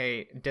like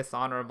a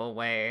dishonorable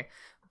way.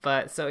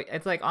 But so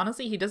it's like,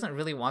 honestly, he doesn't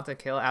really want to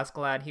kill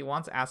Askeladd. He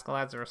wants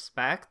Askeladd's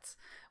respect,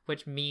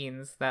 which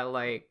means that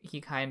like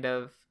he kind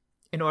of,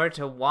 in order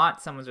to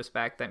want someone's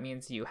respect, that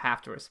means you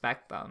have to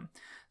respect them.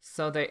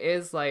 So there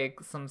is like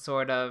some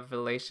sort of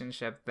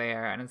relationship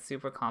there, and it's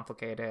super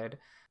complicated.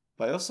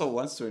 But he also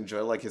wants to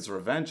enjoy like his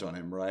revenge on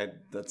him, right?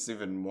 That's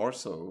even more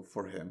so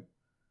for him.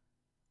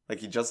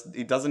 Like he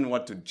doesn't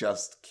want to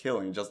just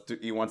kill him.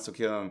 He wants to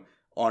kill him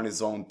on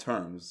his own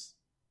terms.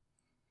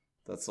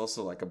 That's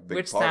also like a big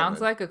Which part sounds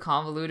of it. like a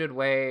convoluted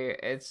way.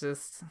 It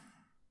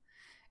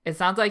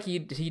sounds like he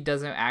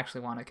doesn't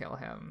actually want to kill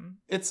him.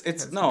 It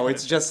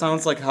just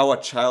sounds like how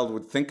a child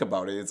would think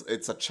about it.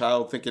 It's a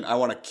child thinking, I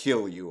want to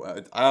kill you.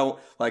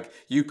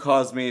 You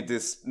caused me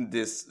this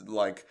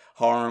like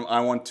harm.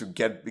 I want to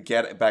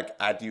get back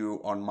at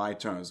you on my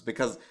terms,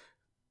 because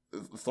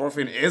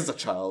Thorfinn is a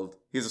child.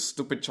 He's a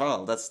stupid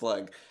child. That's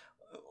like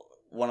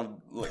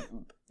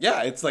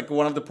it's like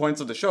one of the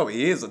points of the show.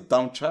 He is a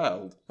dumb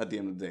child at the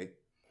end of the day.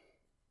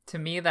 To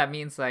me, that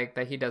means like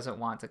that he doesn't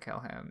want to kill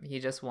him. He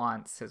just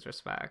wants his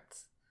respect.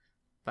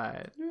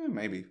 But yeah,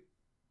 maybe.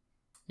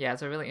 Yeah,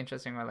 it's a really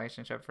interesting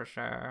relationship for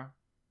sure.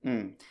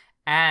 Mm.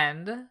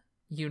 And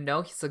you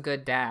know he's a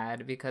good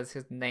dad because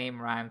his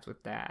name rhymes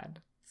with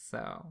dad.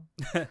 So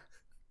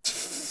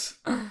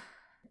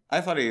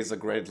I thought he is a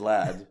great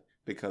lad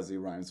because he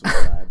rhymes with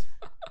lad.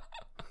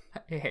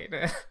 I hate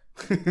it.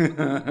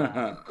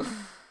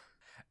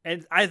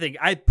 And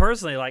I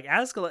personally like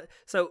Askeladd.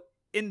 So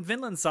in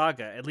Vinland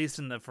Saga, at least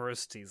in the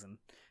first season,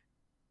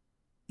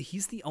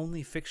 he's the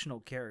only fictional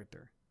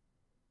character.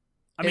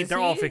 I mean, they're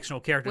all fictional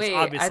characters, Wait,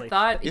 obviously. I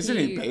thought Isn't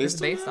he was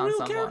based on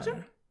someone.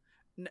 Character?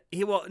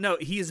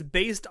 He's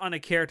based on a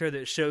character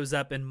that shows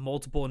up in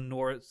multiple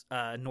Norse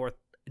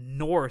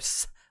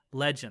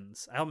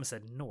legends. I almost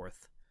said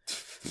Norse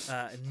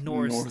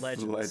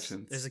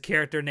legends. There's a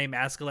character named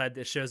Askeladd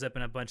that shows up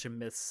in a bunch of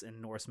myths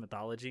in Norse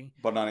mythology,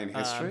 but not in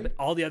history. But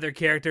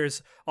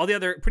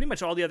pretty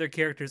much all the other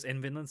characters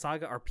in Vinland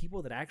Saga are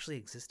people that actually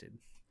existed.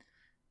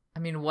 I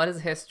mean, what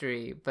is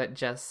history but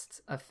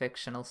just a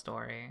fictional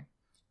story?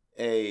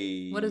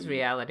 What is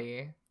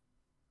reality?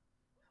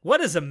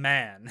 What is a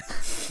man?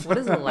 What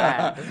is a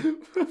lad?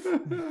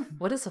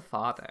 What is a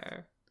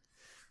father?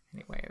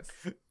 Anyways.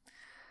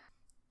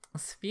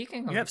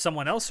 Speaking You of have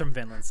someone else from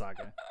Vinland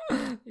Saga.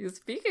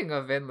 speaking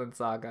of Vinland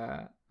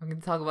Saga, we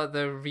can talk about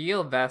the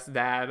real best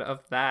dad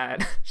of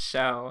that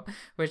show,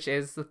 which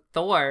is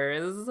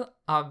Thor's,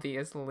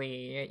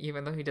 obviously,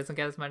 even though he doesn't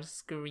get as much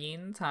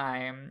screen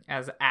time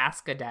as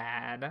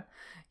Askadad.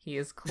 He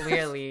is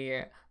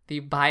clearly the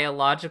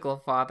biological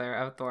father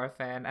of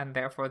Thorfinn, and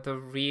therefore the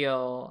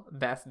real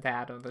best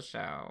dad of the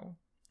show.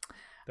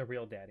 The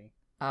real daddy.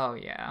 Oh,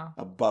 yeah.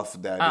 A buff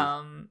daddy.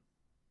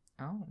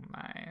 Oh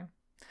my.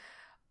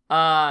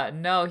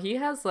 No, he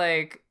has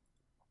like,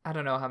 I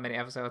don't know how many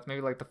episodes,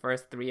 maybe like the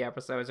first 3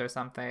 episodes or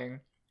something,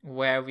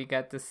 where we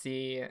get to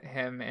see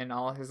him in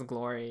all his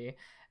glory.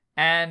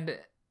 And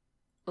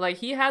like,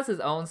 he has his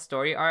own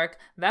story arc.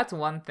 That's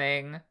one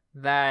thing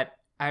that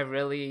I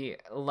really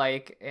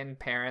like in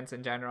parents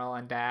in general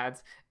and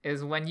dads,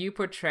 is when you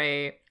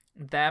portray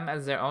them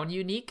as their own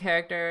unique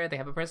character. They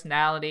have a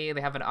personality,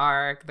 they have an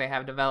arc, they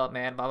have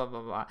development, blah, blah,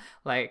 blah, blah.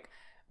 Like,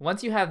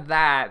 once you have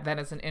that, then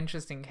it's an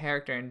interesting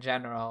character in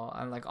general,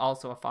 and like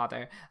also a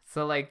father.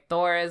 So like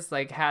Thor's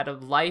like had a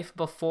life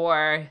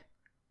before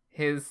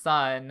his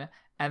son,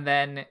 and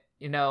then,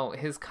 you know,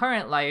 his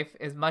current life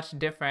is much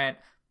different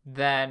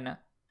than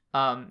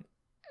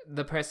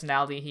the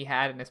personality he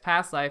had in his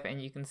past life,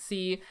 and you can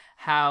see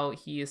how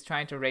he is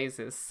trying to raise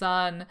his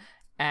son,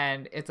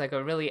 and it's like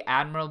a really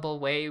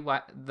admirable way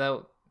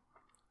the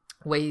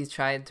way he's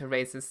trying to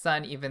raise his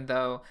son, even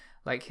though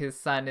like his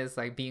son is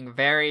like being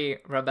very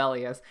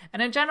rebellious.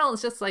 And in general,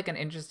 it's just like an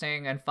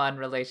interesting and fun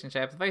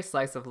relationship. It's very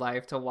slice of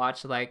life to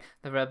watch like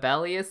the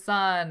rebellious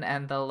son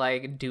and the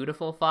like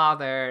dutiful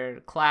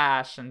father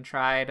clash and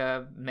try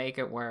to make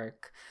it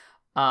work.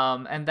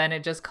 And then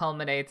it just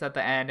culminates at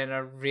the end in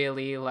a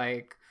really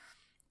like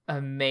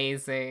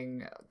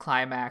amazing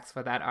climax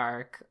for that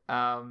arc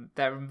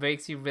that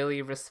makes you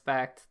really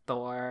respect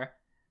Thor,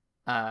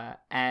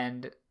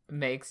 and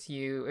makes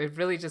you, it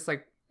really just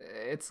like,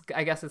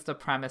 I guess it's the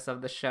premise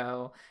of the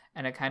show,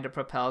 and it kind of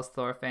propels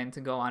Thorfinn to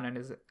go on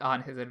his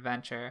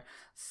adventure.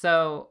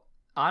 So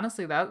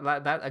honestly,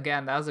 that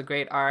again, that was a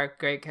great arc,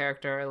 great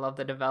character. I love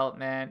the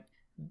development.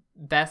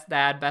 Best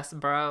dad, best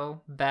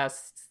bro,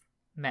 best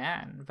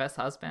man, best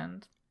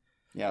husband.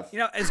 Yeah. You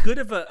know, as good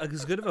of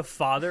a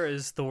father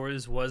as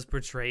Thor's was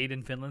portrayed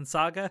in Vinland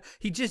Saga,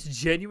 he just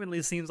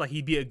genuinely seems like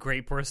he'd be a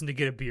great person to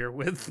get a beer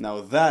with.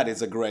 Now that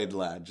is a great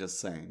lad,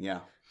 just saying, yeah.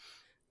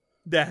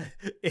 That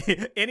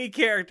any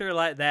character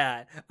like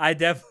that, I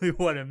definitely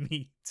want to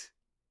meet.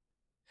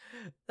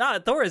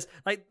 Thor is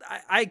like,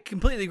 I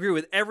completely agree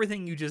with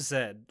everything you just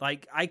said.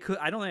 Like, I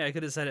don't think I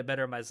could have said it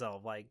better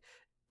myself. Like,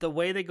 the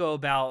way they go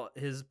about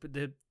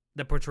the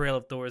portrayal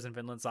of Thor's in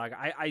Vinland Saga,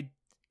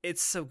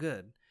 it's so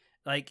good.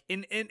 Like,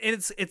 and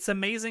it's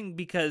amazing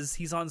because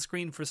he's on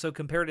screen for so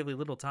comparatively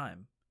little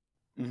time.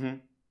 Mm-hmm.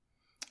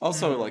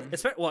 Also, like,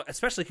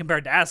 especially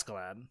compared to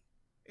Askeladd.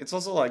 It's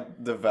also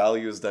like the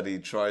values that he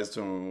tries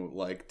to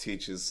like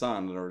teach his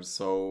son are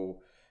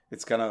so,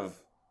 it's kind of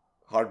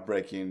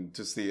heartbreaking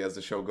to see as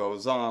the show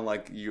goes on.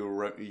 Like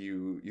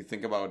you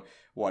think about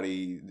what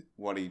he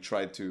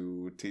tried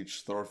to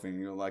teach Thorfinn.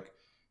 You're like,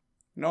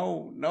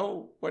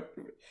 no, what?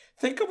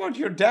 Think about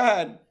your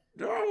dad.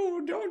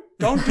 No,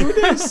 don't do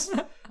this.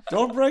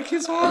 Don't break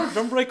his heart.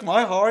 Don't break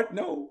my heart.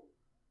 No.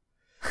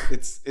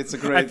 It's a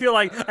great. I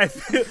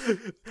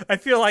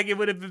feel like it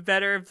would have been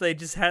better if they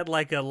just had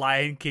like a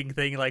Lion King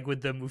thing, like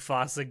with the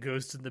Mufasa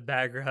ghost in the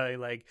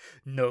background, like,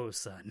 no,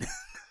 son.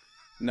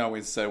 No,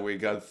 instead we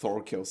got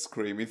Thorkill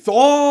screaming,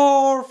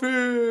 Thorfinn!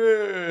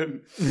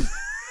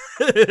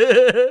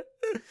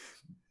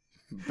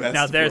 Best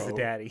now there's bro. the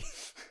daddy.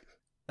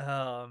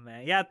 Oh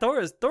man, yeah,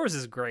 Thor's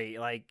is great.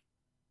 Like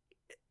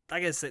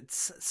I said,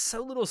 it's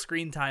so little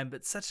screen time,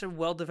 but such a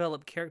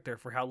well-developed character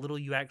for how little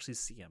you actually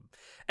see him.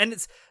 And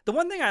it's the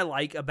one thing I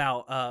like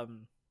about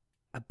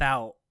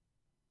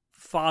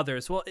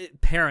fathers,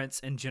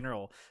 parents in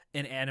general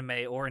in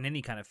anime or in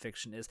any kind of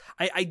fiction is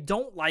I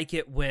don't like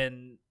it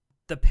when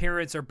the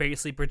parents are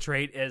basically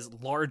portrayed as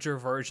larger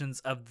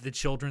versions of the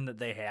children that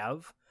they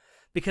have.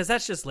 Because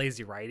that's just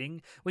lazy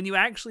writing. When you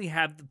actually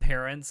have the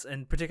parents,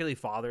 and particularly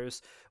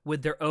fathers,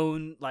 with their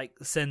own like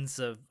sense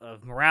of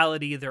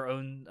morality, their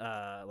own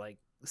like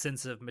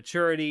sense of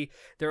maturity,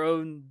 their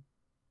own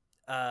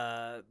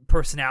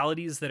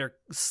personalities that are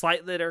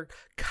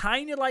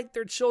kind of like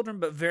their children,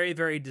 but very,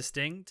 very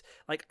distinct.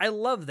 Like, I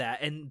love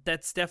that, and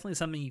that's definitely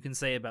something you can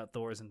say about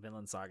Thor's in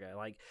Vinland Saga.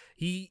 Like,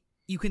 you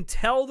can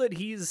tell that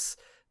he's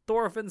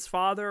Thorfinn's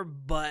father,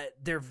 but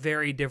they're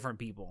very different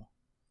people.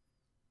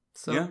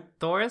 So yeah.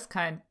 Thor is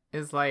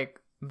like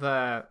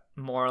the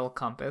moral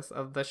compass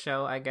of the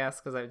show, I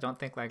guess, because I don't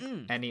think like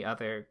any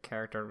other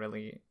character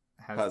really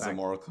has a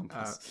moral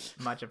compass.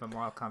 Much of a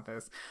moral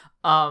compass.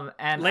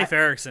 And Leif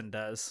Erikson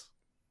does.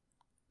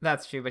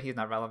 That's true, but he's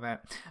not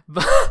relevant.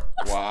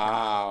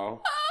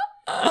 Wow.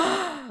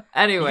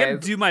 Anyways, you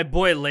can't do my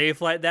boy Leif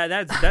like that.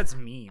 That's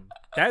mean.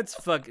 That's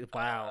fucking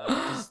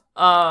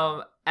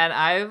wow. And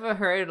I've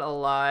heard a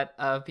lot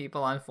of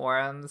people on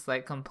forums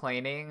like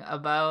complaining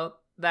about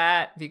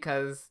that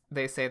because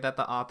they say that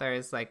the author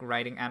is like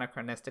writing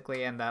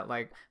anachronistically and that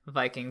like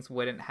Vikings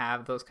wouldn't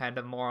have those kind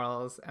of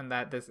morals, and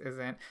that this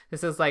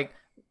is like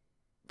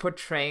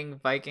portraying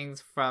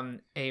Vikings from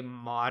a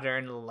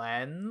modern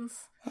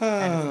lens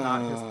and it's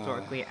not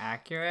historically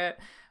accurate,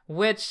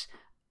 which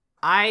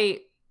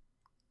I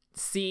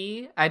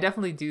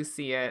definitely do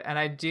see it, and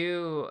I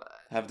do.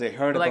 Have they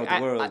heard like, about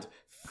the world?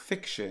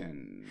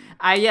 Fiction.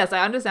 Yes,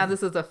 I understand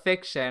this is a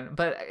fiction,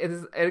 but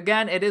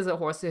it is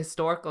a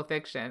historical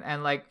fiction,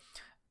 and like,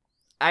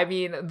 I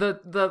mean,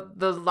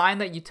 the line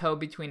that you toe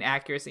between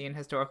accuracy and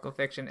historical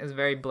fiction is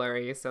very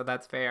blurry, so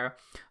that's fair.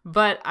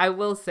 But I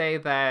will say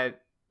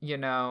that, you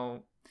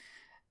know,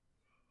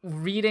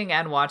 reading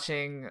and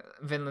watching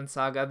Vinland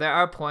Saga, there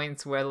are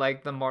points where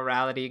like the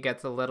morality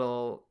gets a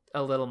little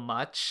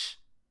much,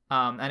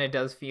 and it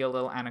does feel a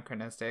little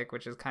anachronistic,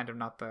 which is kind of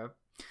not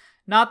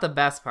the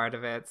best part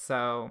of it.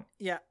 So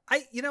yeah,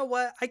 you know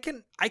what, I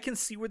can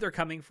see where they're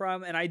coming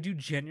from, and I do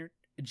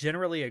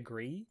generally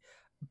agree.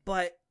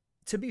 But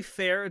to be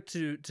fair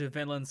to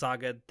Vinland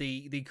Saga,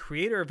 the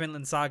creator of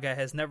Vinland Saga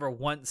has never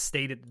once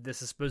stated that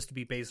this is supposed to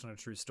be based on a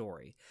true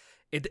story.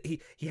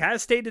 He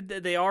has stated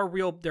that they are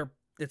real.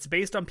 It's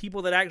based on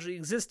people that actually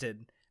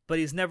existed, but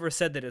he's never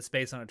said that it's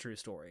based on a true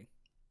story.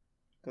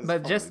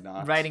 But just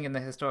writing in the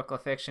historical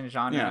fiction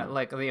genre,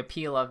 like the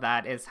appeal of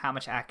that is how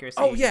much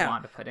accuracy you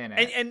want to put in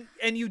it.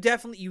 And you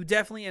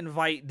definitely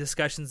invite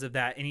discussions of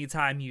that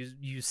anytime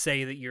you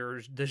say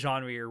that the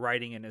genre you're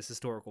writing in is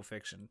historical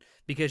fiction,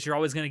 because you're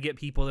always going to get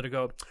people that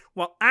go,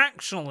 well,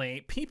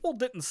 actually, people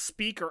didn't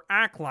speak or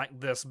act like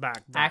this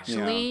back then.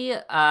 Actually,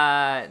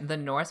 the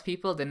Norse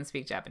people didn't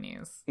speak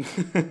Japanese.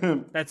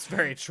 That's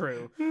very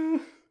true.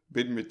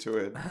 Beat me to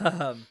it.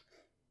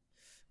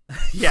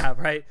 Yeah,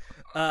 right.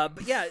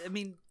 But yeah, I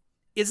mean,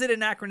 is it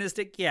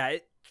anachronistic? Yeah,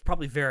 it's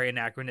probably very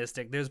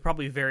anachronistic. There's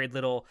probably very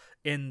little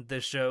in the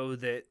show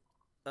that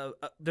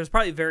there's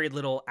probably very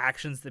little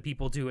actions that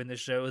people do in the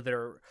show that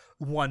are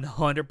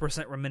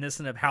 100%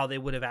 reminiscent of how they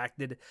would have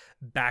acted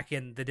back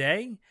in the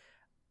day.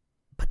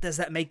 But does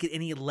that make it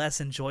any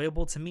less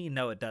enjoyable? To me,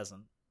 no, it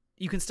doesn't.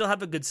 You can still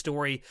have a good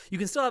story. You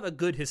can still have a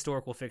good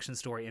historical fiction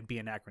story and be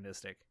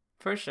anachronistic.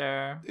 For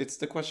sure. It's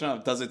the question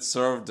of, does it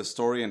serve the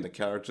story and the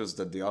characters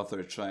that the author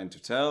is trying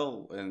to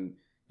tell? And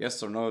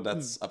yes or no,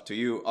 that's up to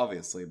you,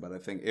 obviously. But I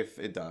think if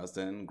it does,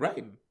 then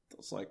great.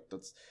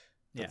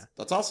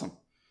 That's awesome.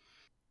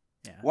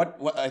 Yeah. What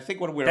I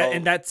think what we're that, all...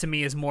 And that to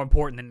me is more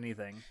important than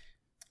anything.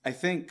 I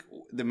think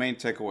the main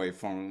takeaway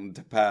from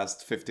the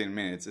past 15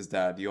 minutes is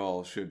that you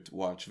all should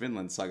watch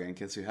Vinland Saga in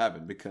case you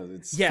haven't, because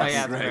it's great.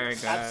 Very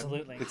good.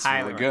 Absolutely. It's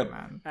really good.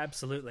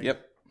 Absolutely.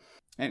 Yep.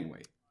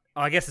 Anyway.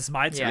 Oh, I guess it's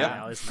my turn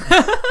now, isn't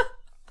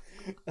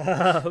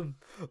it?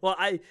 Well,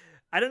 I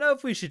don't know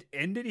if we should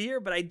end it here,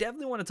 but I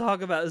definitely want to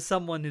talk about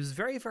someone who's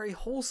very, very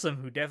wholesome,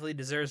 who definitely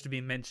deserves to be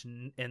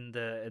mentioned in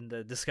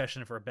the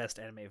discussion for best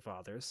anime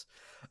fathers.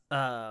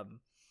 And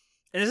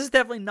this is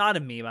definitely not a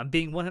meme. I'm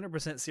being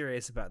 100%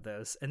 serious about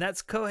this, and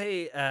that's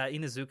Kohei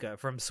Inuzuka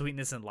from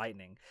Sweetness and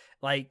Lightning.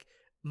 Like,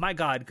 my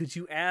God, could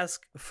you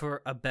ask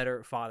for a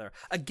better father?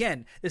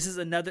 Again, this is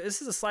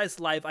a slice of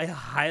life I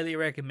highly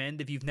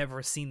recommend if you've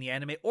never seen the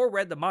anime or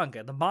read the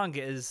manga. The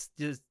manga is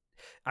just,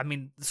 I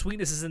mean,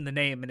 sweetness is in the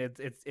name, and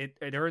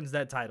it earns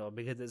that title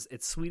because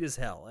it's sweet as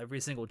hell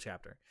every single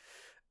chapter.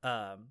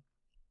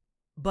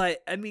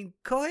 But I mean,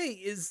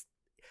 Kohei is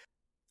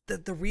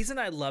the reason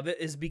I love it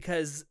is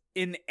because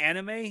in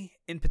anime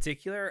in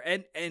particular,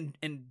 and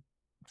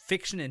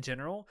fiction in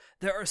general,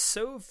 there are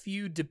so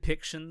few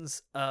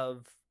depictions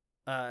of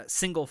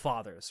single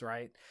fathers,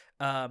 right?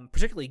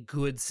 Particularly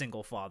good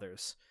single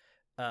fathers,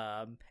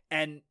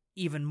 and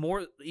even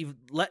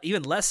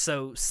less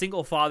so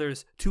single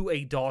fathers to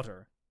a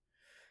daughter.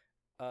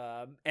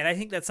 And I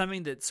think that's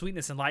something that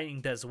Sweetness and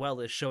Lightning does well,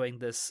 is showing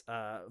this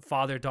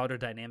father-daughter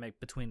dynamic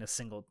between a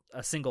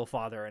single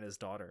father and his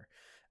daughter,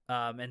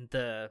 and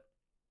the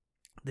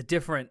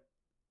different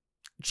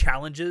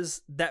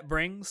challenges that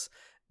brings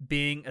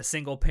being a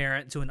single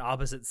parent to an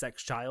opposite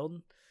sex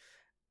child.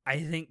 I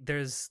think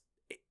there's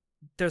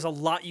a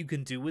lot you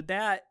can do with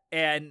that,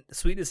 and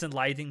Sweetness and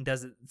Lightning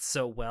does it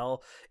so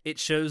well. It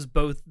shows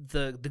both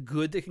the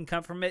good that can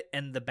come from it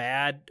and the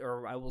bad,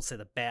 or I will say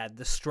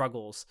the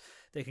struggles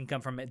that can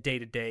come from it day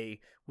to day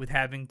with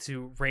having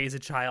to raise a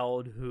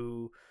child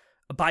who,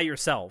 by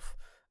yourself,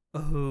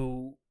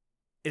 who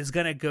is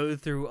going to go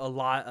through a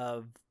lot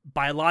of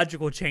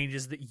biological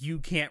changes that you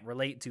can't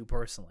relate to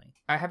personally.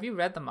 Have you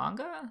read the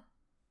manga?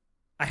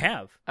 I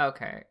have.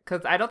 Okay,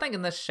 because I don't think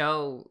in the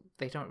show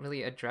they don't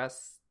really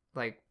address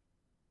like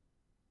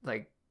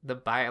the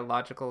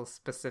biological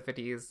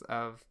specificities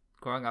of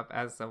growing up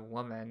as a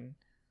woman.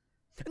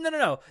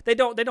 No. They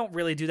don't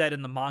really do that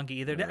in the manga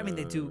either. I mean,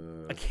 they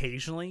do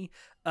occasionally.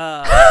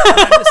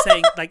 I'm just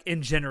saying, like,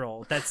 in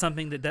general, that's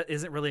something that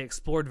isn't really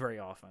explored very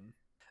often.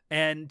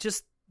 And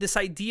just this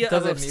idea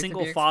of a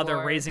single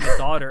father raising a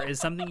daughter is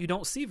something you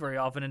don't see very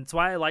often, and it's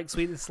why I like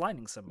Sweetness and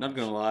Lightning so much. Not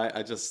gonna lie,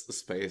 I just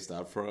spaced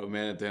out for a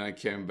minute, then I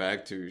came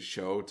back to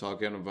show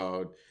talking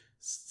about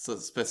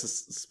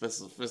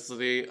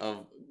specificity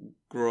of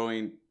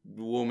growing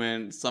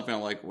woman, something.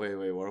 I'm like, wait,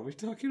 what are we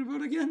talking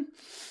about again?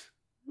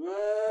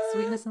 What?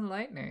 Sweetness and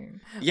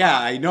Lightning. Yeah,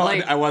 I know.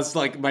 Like- I was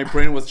like, my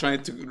brain was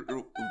trying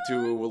to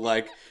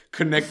like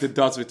connect the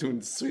dots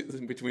between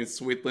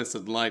Sweetness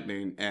and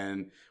Lightning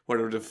and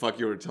whatever the fuck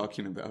you were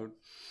talking about.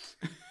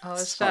 Oh,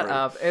 shut Sorry.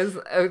 up. Is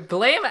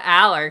blame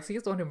Alex.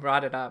 He's the one who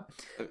brought it up.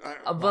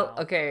 But Wow.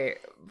 okay,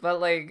 but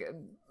like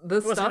the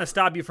It wasn't stuff going to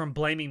stop you from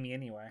blaming me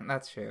anyway.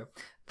 That's true.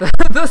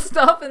 The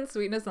stuff in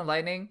Sweetness and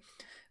Lightning,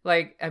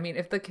 like, I mean,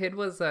 if the kid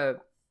was a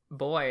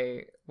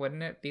boy,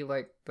 wouldn't it be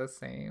like the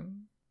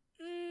same?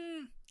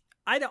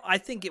 I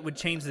think it would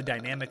change the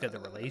dynamic of the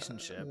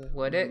relationship.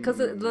 Would it? Because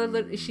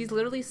she's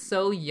literally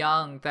so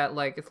young that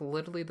like it's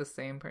literally the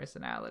same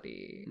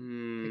personality.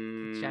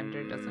 Like,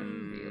 gender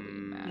doesn't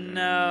really matter.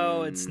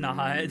 No, it's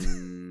not.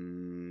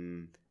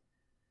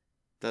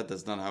 That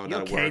does not how You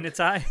that okay, works.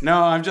 Natai?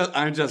 No, I'm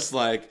just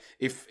like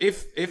if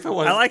it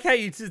was. I like how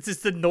it's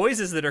just the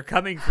noises that are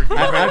coming from you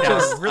I'm right now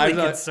just, are really I'm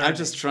concerning.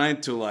 just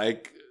trying to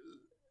like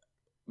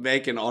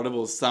make an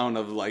audible sound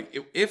of like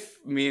if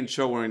me and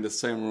Cho were in the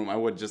same room, I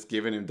would just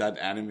given him that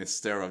anime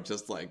stare of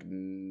just like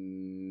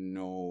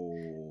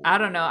no. I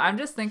don't know. I'm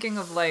just thinking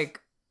of like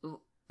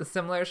the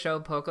similar show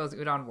Poco's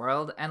Udon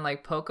World, and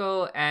like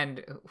Poco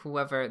and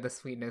whoever the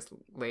Sweetness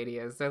lady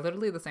is, they're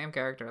literally the same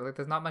character. Like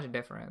there's not much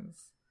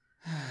difference.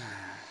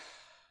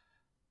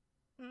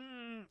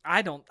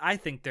 I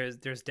think there's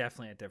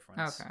definitely a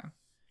difference. Okay.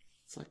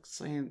 It's like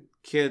saying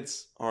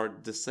kids are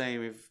the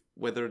same if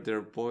whether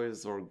they're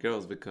boys or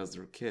girls because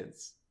they're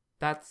kids.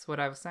 That's what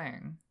I was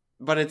saying.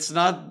 But it's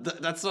not.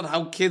 That's not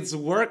how kids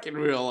work in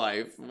real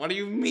life. What do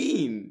you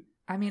mean?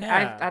 I mean,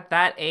 Yeah. at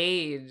that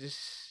age,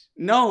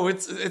 No,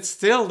 it's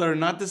still they're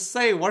not the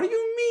same. What do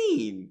you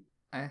mean?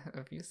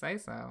 if you say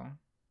so.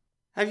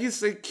 Have you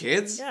seen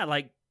kids? Yeah,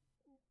 like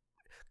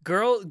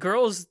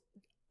girls.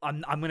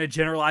 I'm gonna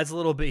generalize a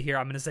little bit here.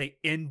 I'm gonna say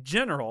in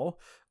general,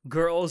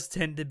 girls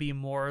tend to be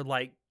more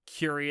like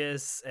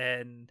curious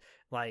and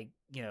like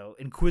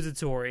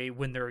inquisitory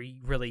when they're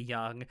really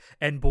young,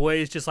 and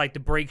boys just like to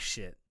break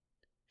shit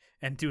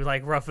and do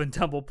like rough and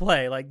tumble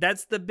play. Like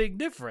that's the big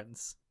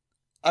difference.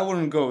 I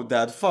wouldn't go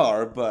that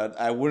far, but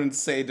I wouldn't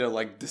say they're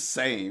like the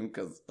same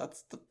because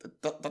that's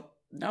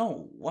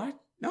no. What?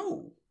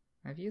 No.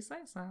 If you say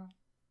so.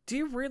 Do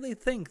you really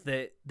think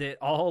that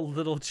all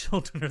little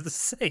children are the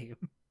same?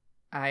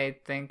 I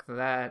think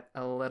that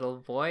a little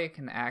boy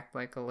can act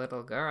like a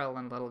little girl,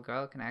 and a little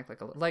girl can act like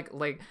a like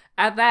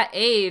at that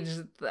age.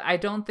 I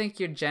don't think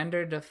your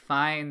gender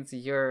defines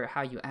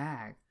how you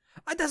act.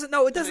 It doesn't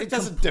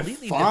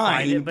completely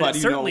define it, but but, it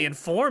you certainly know,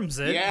 informs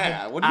it.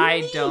 Yeah. What do you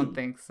mean? I don't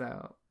think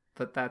so,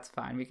 but that's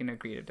fine. We can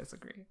agree to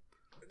disagree.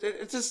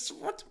 It's just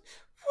what?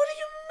 What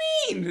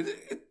do you mean?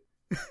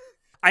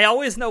 I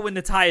always know when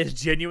Natai is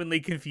genuinely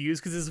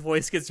confused because his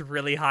voice gets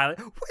really high. Like,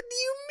 what do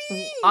you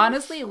mean?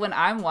 Honestly, when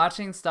I'm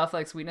watching stuff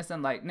like Sweetness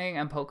and Lightning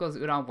and Poco's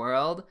Udon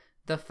World,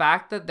 the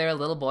fact that they're a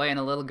little boy and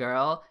a little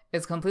girl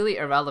is completely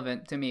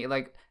irrelevant to me.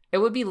 Like, it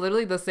would be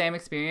literally the same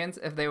experience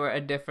if they were a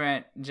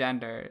different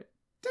gender.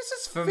 This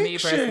is For fiction. me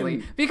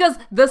personally, because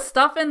the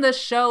stuff in the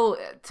show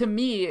to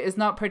me is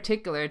not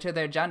particular to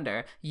their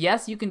gender.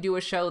 Yes, you can do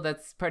a show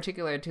that's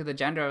particular to the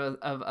gender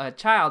of a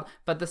child,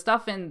 but the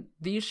stuff in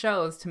these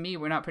shows to me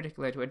were not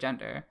particular to a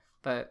gender.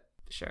 But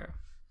sure,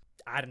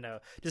 I don't know.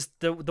 Just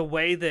the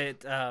way that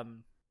the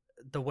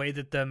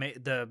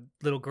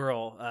little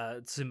girl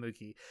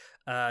Tsumuki,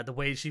 the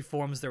way she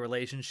forms the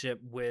relationship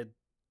with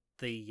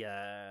the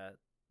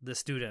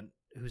student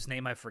whose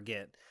name I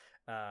forget.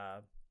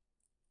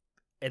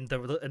 In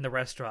the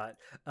restaurant,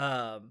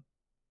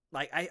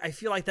 like I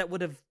feel like that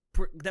would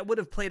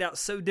have played out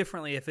so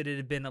differently if it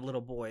had been a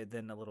little boy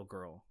than a little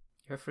girl.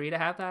 you're free to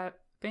have that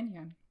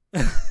opinion.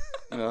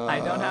 I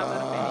don't have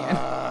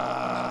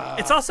that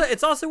opinion.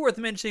 It's also worth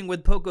mentioning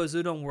with Poco's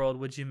Udon World,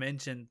 which you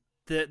mentioned,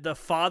 the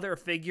father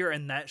figure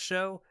in that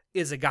show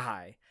is a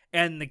guy,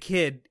 and the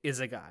kid is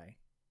a guy,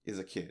 Is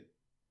a kid.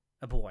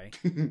 a boy.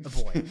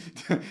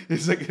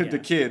 It's like Yeah. the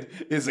kid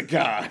is a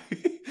guy.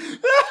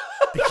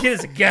 The kid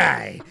is a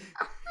guy.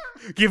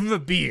 Give him a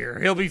beer,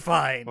 he'll be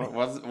fine.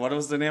 What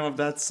was the name of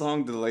that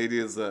song? The lady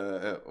is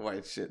a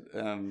white shit.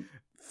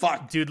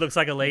 Fuck. Dude looks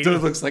like a lady.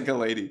 Dude looks like a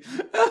lady.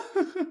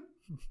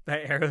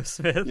 By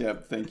Aerosmith.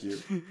 Yep, thank you.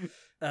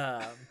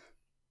 I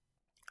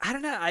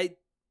don't know.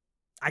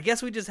 I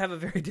guess we just have a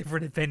very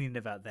different opinion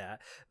about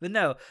that. But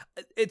no,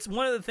 it's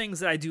one of the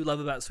things that I do love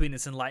about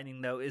Sweetness and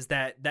Lightning, though, is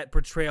that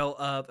portrayal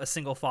of a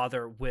single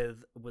father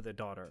with a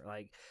daughter.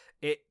 Like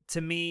it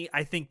to me,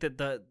 I think that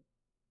the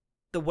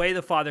way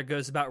the father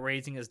goes about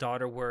raising his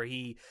daughter, where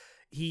he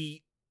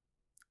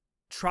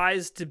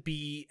tries to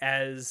be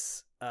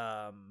as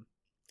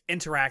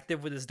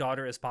interactive with his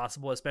daughter as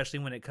possible, especially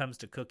when it comes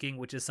to cooking,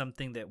 which is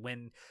something that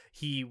when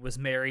he was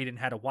married and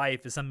had a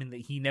wife is something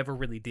that he never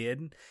really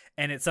did,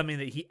 and it's something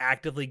that he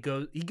actively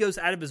goes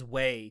out of his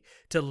way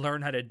to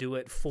learn how to do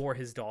it for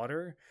his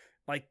daughter.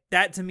 Like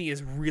that to me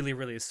is really,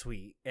 really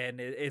sweet, and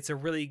it's a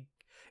really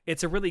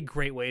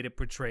great way to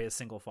portray a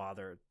single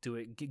father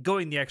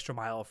going the extra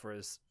mile for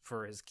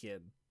his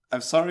kid.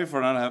 I'm sorry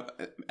for not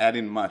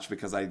adding much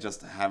because I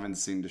just haven't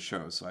seen the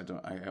show, so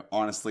I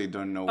honestly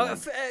don't know.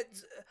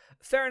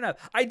 Fair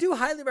enough. I do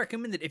highly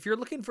recommend it if you're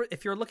looking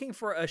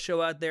for a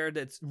show out there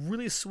that's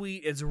really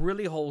sweet, it's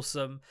really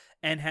wholesome,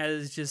 and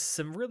has just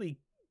some really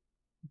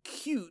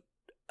cute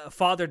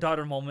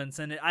father-daughter moments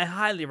in it. I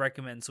highly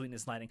recommend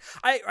Sweetness Lighting.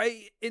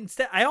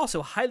 I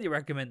also highly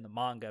recommend the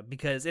manga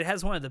because it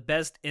has one of the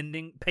best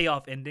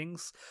payoff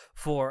endings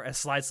for a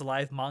slice of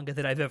life manga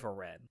that I've ever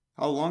read.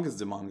 How long is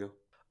the manga?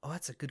 Oh,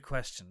 that's a good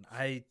question.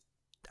 I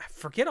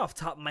forget off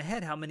the top of my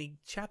head how many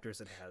chapters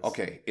it has.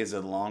 Okay, is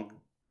it long?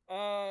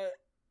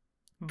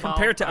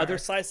 Compared to other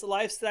slice of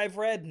lives that I've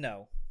read,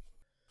 no.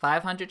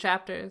 500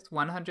 chapters,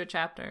 100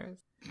 chapters.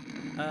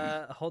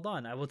 Hold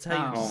on, I will tell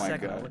you in a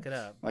second. I'll look it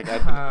up. Like,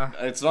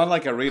 it's not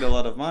like I read a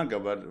lot of manga,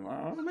 but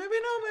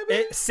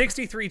maybe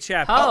 63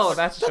 chapters. Oh,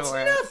 that's short.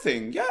 That's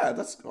nothing. Yeah,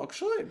 that's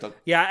actually.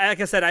 Yeah,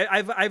 like I said,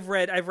 I've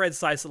read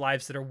slice of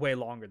lives that are way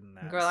longer than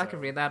that. Girl, I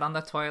could read that on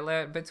the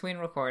toilet between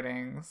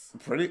recordings.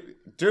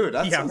 Dude,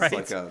 that sounds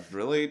like a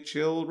really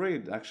chill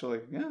read.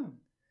 Actually, yeah.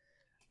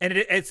 And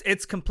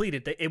it's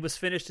completed. It was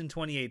finished in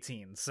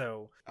 2018.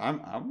 So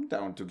I'm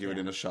down to give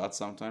it a shot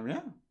sometime.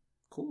 Yeah,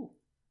 cool.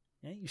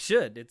 Yeah, you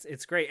should.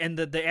 It's great, and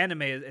the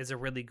anime is a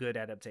really good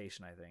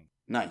adaptation, I think.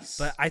 Nice.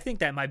 But I think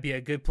that might be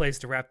a good place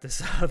to wrap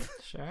this up.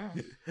 Sure.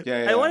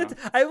 Yeah.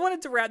 I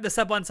wanted to wrap this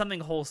up on something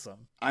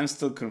wholesome. I'm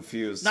still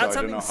confused. Not so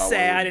something I don't know how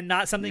sad and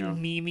not something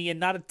memey and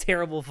not a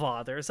terrible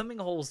father. Something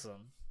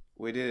wholesome.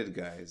 We did it,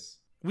 guys.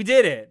 We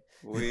did it.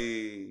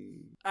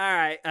 All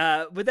right.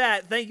 With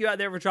that, thank you out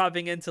there for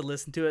dropping in to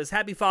listen to us.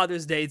 Happy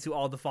Father's Day to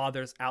all the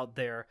fathers out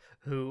there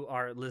who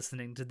are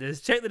listening to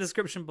this. Check the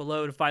description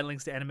below to find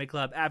links to Anime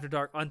Club After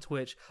Dark on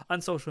Twitch, on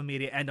social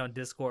media, and on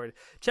Discord.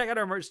 Check out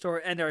our merch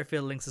store and our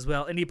affiliate links as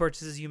well. Any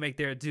purchases you make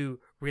there do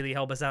really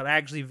help us out. I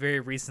actually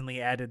very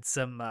recently added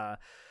some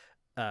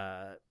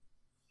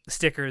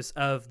stickers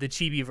of the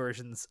chibi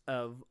versions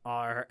of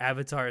our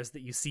avatars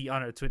that you see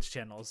on our Twitch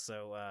channels,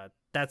 so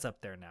that's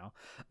up there now.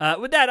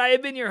 With that, I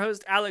have been your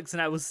host, Alex,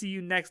 and I will see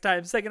you next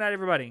time. Say goodnight,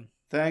 everybody.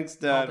 Thanks,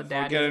 Dad,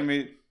 for getting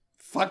me.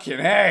 Fucking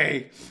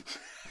hey!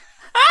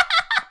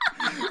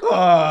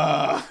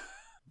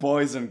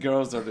 Boys and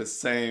girls are the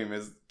same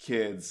as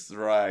kids,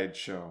 right?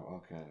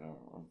 Sure. Okay.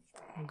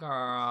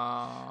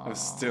 Girl. I'm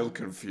still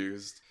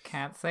confused.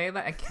 Can't say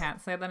that. I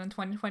can't say that in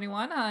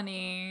 2021,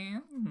 honey.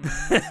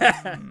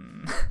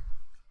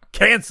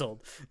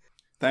 Cancelled.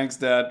 Thanks,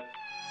 Dad.